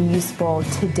are going to be useful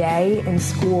today in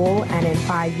school and in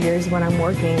 5 years when I'm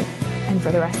working and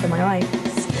for the rest of my life.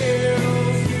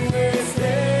 Skills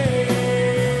USA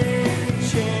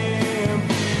Champion.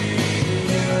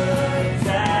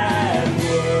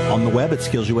 On the web at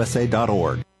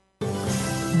skillsusa.org.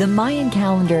 The Mayan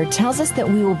calendar tells us that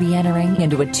we will be entering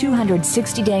into a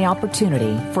 260-day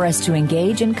opportunity for us to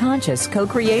engage in conscious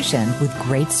co-creation with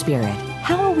Great Spirit.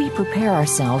 How will we prepare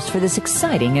ourselves for this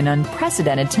exciting and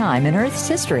unprecedented time in Earth's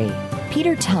history?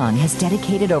 Peter Tong has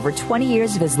dedicated over 20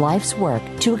 years of his life's work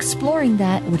to exploring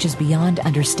that which is beyond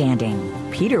understanding.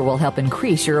 Peter will help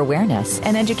increase your awareness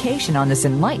and education on this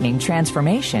enlightening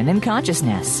transformation in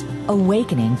consciousness.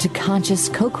 Awakening to Conscious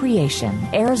Co-Creation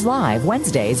airs live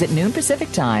Wednesdays at noon Pacific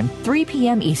Time, 3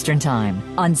 p.m. Eastern Time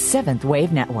on Seventh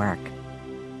Wave Network.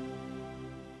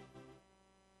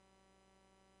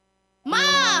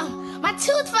 Mom! My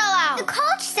tooth fell out! The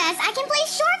coach says I can play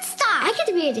shortstop! I get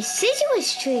to be a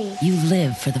deciduous tree! You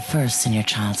live for the firsts in your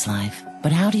child's life.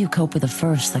 But how do you cope with the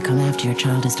firsts that come after your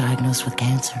child is diagnosed with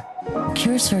cancer?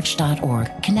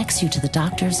 CureSearch.org connects you to the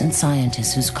doctors and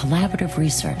scientists whose collaborative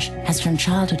research has turned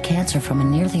childhood cancer from a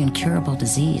nearly incurable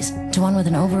disease to one with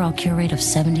an overall cure rate of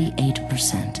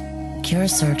 78%.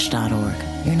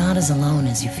 CureSearch.org. You're not as alone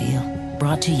as you feel.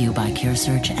 Brought to you by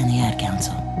CureSearch and the Ad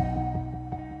Council.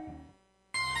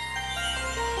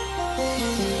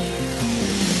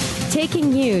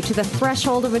 Taking you to the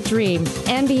threshold of a dream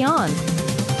and beyond.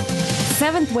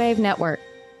 Seventh Wave Network.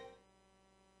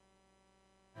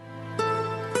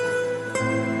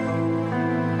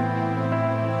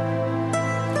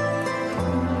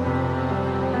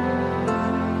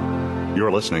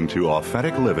 You're listening to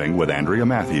Authentic Living with Andrea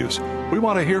Matthews. We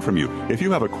want to hear from you. If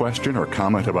you have a question or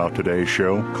comment about today's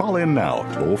show, call in now,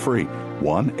 toll free,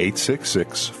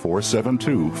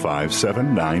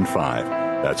 1-866-472-5795.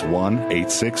 That's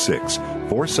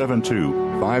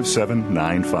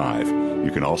 1-866-472-5795. You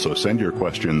can also send your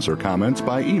questions or comments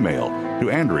by email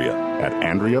to Andrea at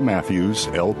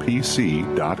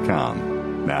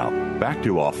AndreaMatthewsLPC.com. Now, back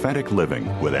to Authentic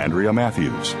Living with Andrea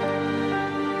Matthews.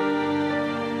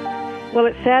 Well,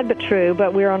 it's sad but true,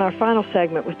 but we're on our final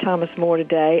segment with Thomas Moore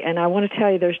today, and I want to tell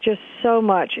you there's just so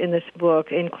much in this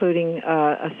book, including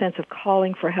a sense of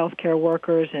calling for healthcare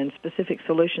workers and specific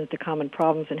solutions to common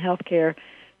problems in healthcare.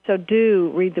 So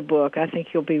do read the book. I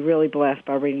think you'll be really blessed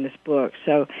by reading this book.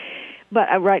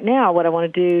 But right now, what I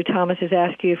want to do, Thomas, is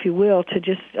ask you, if you will, to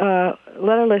just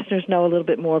let our listeners know a little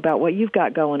bit more about what you've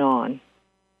got going on.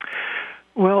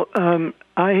 Well,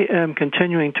 I am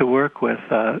continuing to work with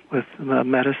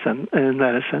medicine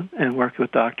and work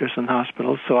with doctors and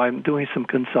hospitals. So I'm doing some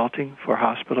consulting for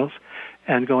hospitals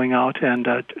and going out and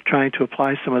trying to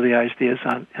apply some of the ideas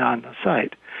on the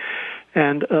site.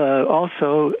 And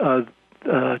also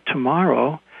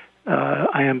tomorrow,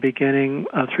 I am beginning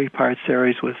a 3-part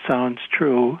series with Sounds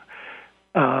True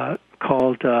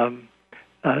called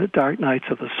Dark Nights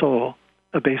of the Soul,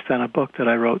 based on a book that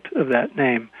I wrote of that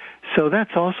name. So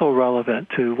that's also relevant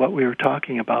to what we were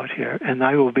talking about here. And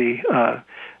I will be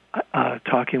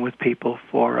talking with people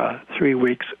for 3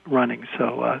 weeks running,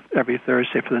 so every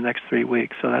Thursday for the next 3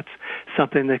 weeks. So that's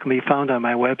something that can be found on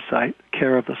my website,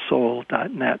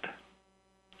 careofthesoul.net.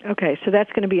 Okay, so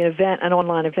that's going to be an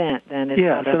online event then?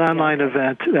 Yeah, it's an online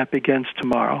event that begins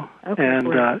tomorrow. Okay,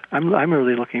 and I'm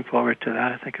really looking forward to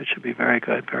that. I think it should be very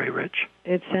good, very rich.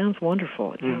 It sounds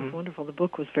wonderful. It sounds wonderful. The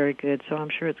book was very good, so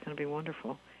I'm sure it's going to be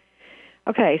wonderful.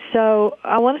 Okay, so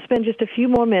I want to spend just a few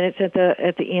more minutes at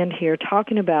the end here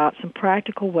talking about some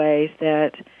practical ways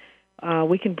that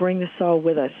we can bring the soul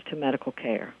with us to medical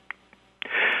care.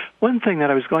 One thing that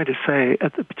I was going to say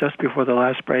just before the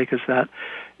last break is that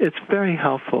it's very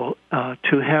helpful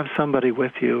to have somebody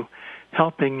with you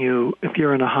helping you if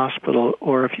you're in a hospital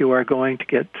or if you are going to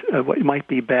get what might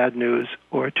be bad news,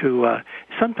 or to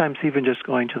sometimes even just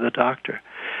going to the doctor.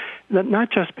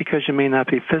 Not just because you may not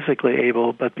be physically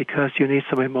able, but because you need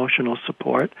some emotional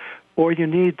support, or you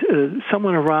need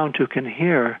someone around who can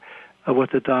hear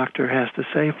what the doctor has to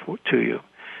say to you.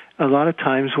 A lot of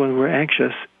times when we're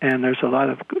anxious and there's a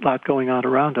lot going on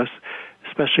around us,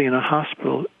 especially in a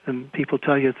hospital, and people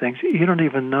tell you things, you don't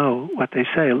even know what they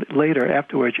say. Later,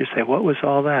 afterwards, you say, what was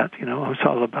all that? What was it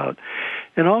all about?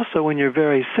 And also, when you're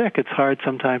very sick, it's hard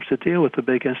sometimes to deal with a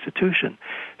big institution.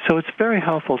 So it's very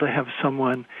helpful to have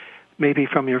someone, maybe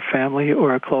from your family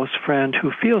or a close friend,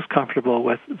 who feels comfortable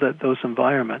with those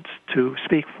environments to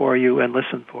speak for you and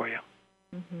listen for you.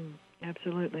 Mm-hmm.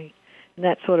 Absolutely. And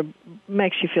that sort of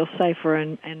makes you feel safer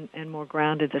and more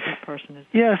grounded that person is.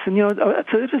 Yes, and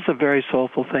it is a very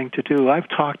soulful thing to do. I've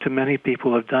talked to many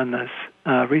people who have done this.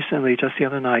 Recently, just the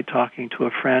other night, talking to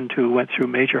a friend who went through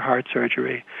major heart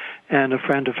surgery, and a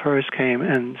friend of hers came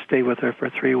and stayed with her for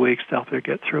 3 weeks to help her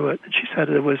get through it. And she said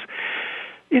it was,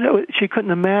 she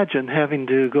couldn't imagine having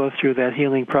to go through that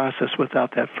healing process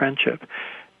without that friendship.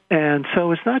 And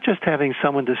so it's not just having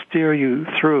someone to steer you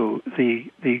through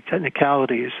the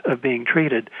technicalities of being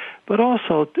treated, but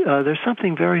also there's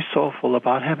something very soulful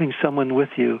about having someone with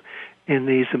you in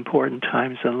these important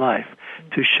times in life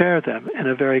to share them in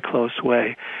a very close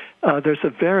way. There's a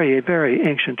very, very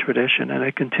ancient tradition, and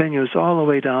it continues all the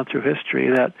way down through history,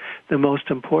 that the most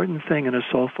important thing in a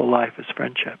soulful life is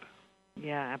friendship.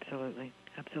 Yeah, absolutely.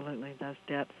 Absolutely. Those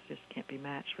depths just can't be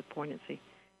matched with poignancy.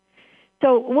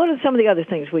 So what are some of the other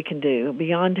things we can do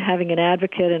beyond having an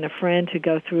advocate and a friend to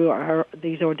go through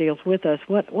these ordeals with us?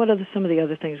 What are some of the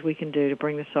other things we can do to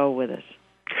bring the soul with us?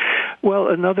 Well,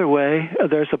 another way,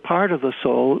 there's a part of the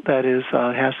soul that is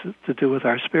has to do with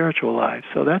our spiritual lives.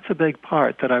 So that's a big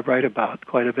part that I write about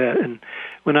quite a bit. And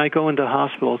when I go into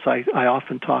hospitals, I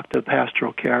often talk to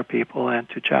pastoral care people and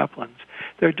to chaplains.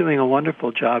 They're doing a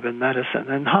wonderful job in medicine.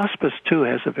 And hospice, too,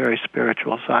 has a very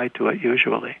spiritual side to it,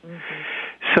 usually.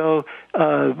 Mm-hmm. So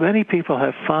many people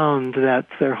have found that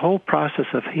their whole process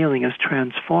of healing is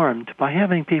transformed by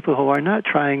having people who are not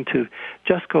trying to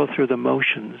just go through the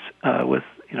motions with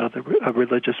a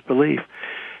religious belief,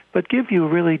 but give you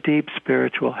really deep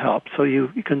spiritual help so you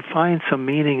can find some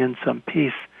meaning and some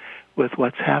peace with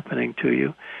what's happening to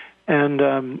you. And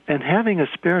having a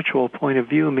spiritual point of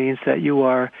view means that you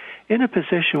are in a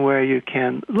position where you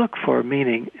can look for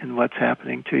meaning in what's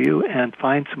happening to you and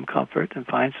find some comfort and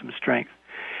find some strength.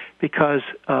 Because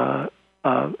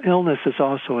illness is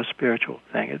also a spiritual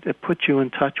thing. It puts you in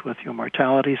touch with your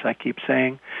mortality, as I keep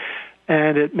saying,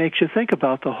 and it makes you think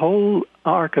about the whole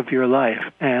arc of your life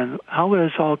and how it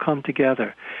has all come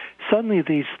together. Suddenly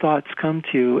these thoughts come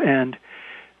to you, and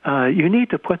you need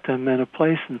to put them in a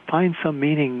place and find some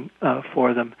meaning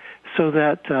for them, so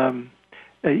that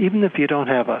even if you don't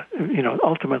have a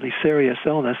ultimately serious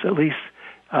illness, at least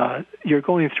you're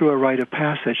going through a rite of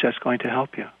passage that's going to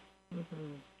help you. Mm-hmm.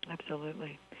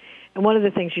 Absolutely. And one of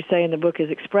the things you say in the book is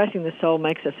expressing the soul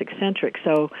makes us eccentric.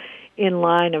 So in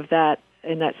line of that,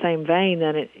 in that same vein,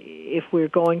 then if we're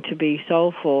going to be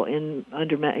soulful when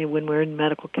we're in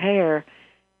medical care,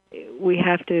 we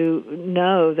have to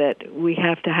know that we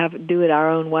have to do it our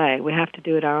own way. We have to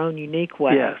do it our own unique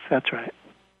way. Yes, that's right.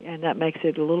 And that makes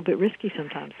it a little bit risky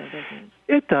sometimes, doesn't it?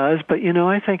 It does, but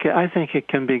I think it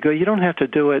can be good. You don't have to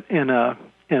do it in a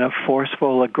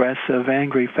forceful, aggressive,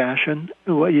 angry fashion.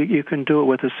 You can do it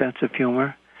with a sense of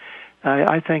humor.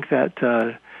 I think that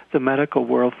the medical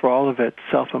world, for all of its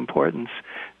self-importance,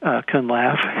 can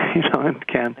laugh, and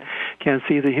can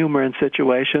see the humor in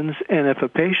situations. And if a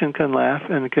patient can laugh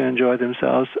and can enjoy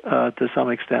themselves to some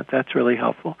extent, that's really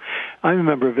helpful. I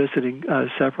remember visiting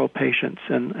several patients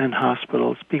in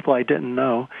hospitals, people I didn't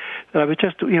know, that I was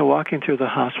just walking through the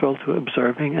hospital to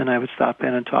observing, and I would stop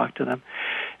in and talk to them.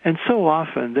 And so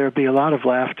often there'd be a lot of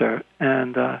laughter,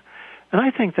 and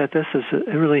I think that this is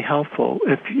really helpful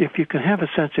if you can have a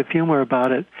sense of humor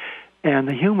about it, and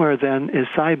the humor then is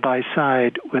side by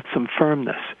side with some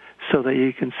firmness, so that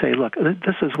you can say, "Look,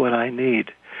 this is what I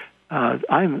need.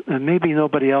 Maybe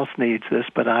nobody else needs this,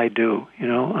 but I do.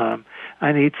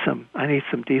 I need some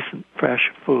decent, fresh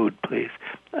food, please."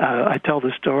 I tell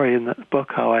the story in the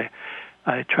book how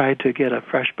I tried to get a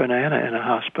fresh banana in a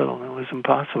hospital, and it was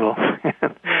impossible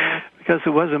because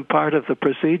it wasn't part of the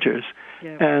procedures.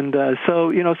 Yeah. And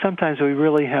so, sometimes we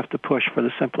really have to push for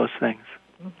the simplest things.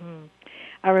 Mm-hmm.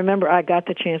 I remember I got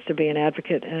the chance to be an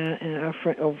advocate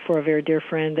for a very dear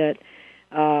friend that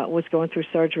was going through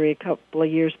surgery a couple of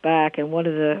years back, and one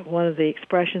of the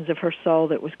expressions of her soul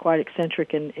that was quite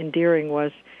eccentric and endearing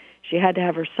was she had to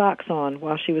have her socks on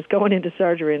while she was going into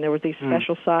surgery, and there were these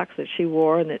special socks that she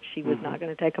wore and that she was not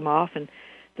going to take them off, and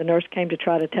the nurse came to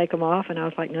try to take them off, and I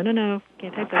was like, no,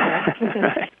 can't take those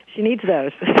off. She needs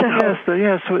those. Yes.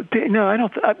 No, I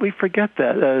don't. We forget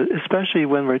that, especially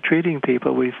when we're treating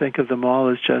people. We think of them all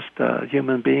as just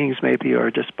human beings, maybe,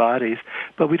 or just bodies,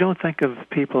 but we don't think of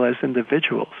people as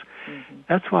individuals. Mm-hmm.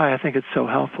 That's why I think it's so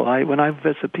helpful. When I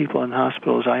visit people in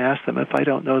hospitals, I ask them, if I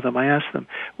don't know them, I ask them,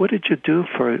 "What did you do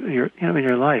for in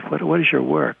your life? What is your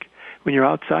work? When you're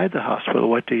outside the hospital,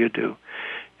 what do you do?"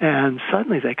 And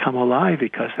suddenly they come alive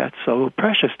because that's so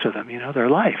precious to them, their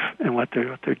life and what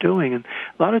they're doing. And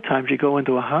a lot of times you go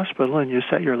into a hospital and you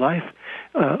set your life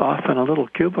off in a little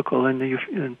cubicle,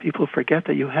 and people forget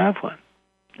that you have one.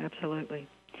 Absolutely.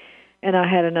 And I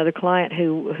had another client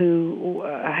who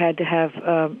had to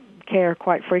have care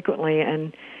quite frequently,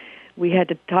 and we had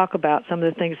to talk about some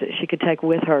of the things that she could take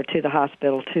with her to the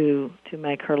hospital to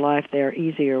make her life there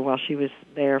easier while she was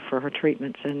there for her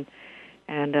treatments, and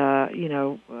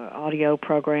audio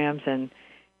programs and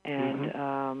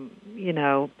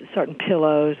certain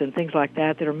pillows and things like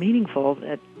that are meaningful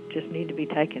that just need to be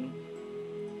taken.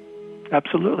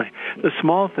 Absolutely. The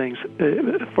small things,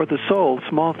 for the soul,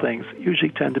 small things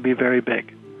usually tend to be very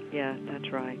big. Yeah,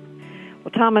 that's right.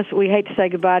 Well, Thomas, we hate to say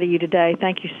goodbye to you today.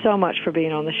 Thank you so much for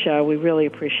being on the show. We really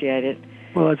appreciate it.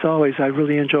 Well, as always, I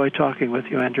really enjoy talking with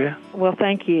you, Andrea. Well,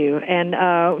 thank you. And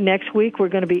next week we're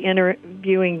going to be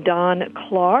interviewing Don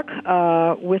Clark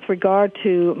with regard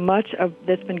to much of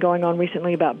that's been going on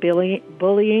recently about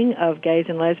bullying of gays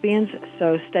and lesbians.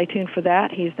 So stay tuned for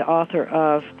that. He's the author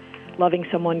of Loving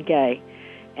Someone Gay.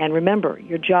 And remember,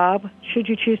 your job, should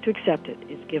you choose to accept it,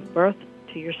 is give birth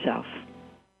to yourself.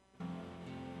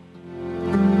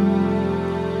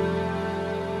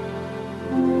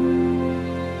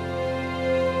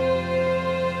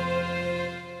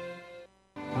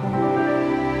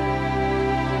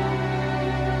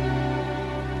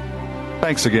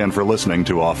 Thanks again for listening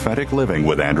to Authentic Living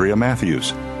with Andrea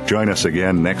Matthews. Join us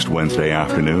again next Wednesday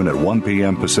afternoon at 1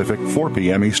 p.m. Pacific, 4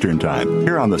 p.m. Eastern Time,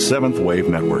 here on the Seventh Wave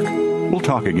Network. We'll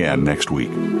talk again next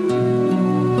week.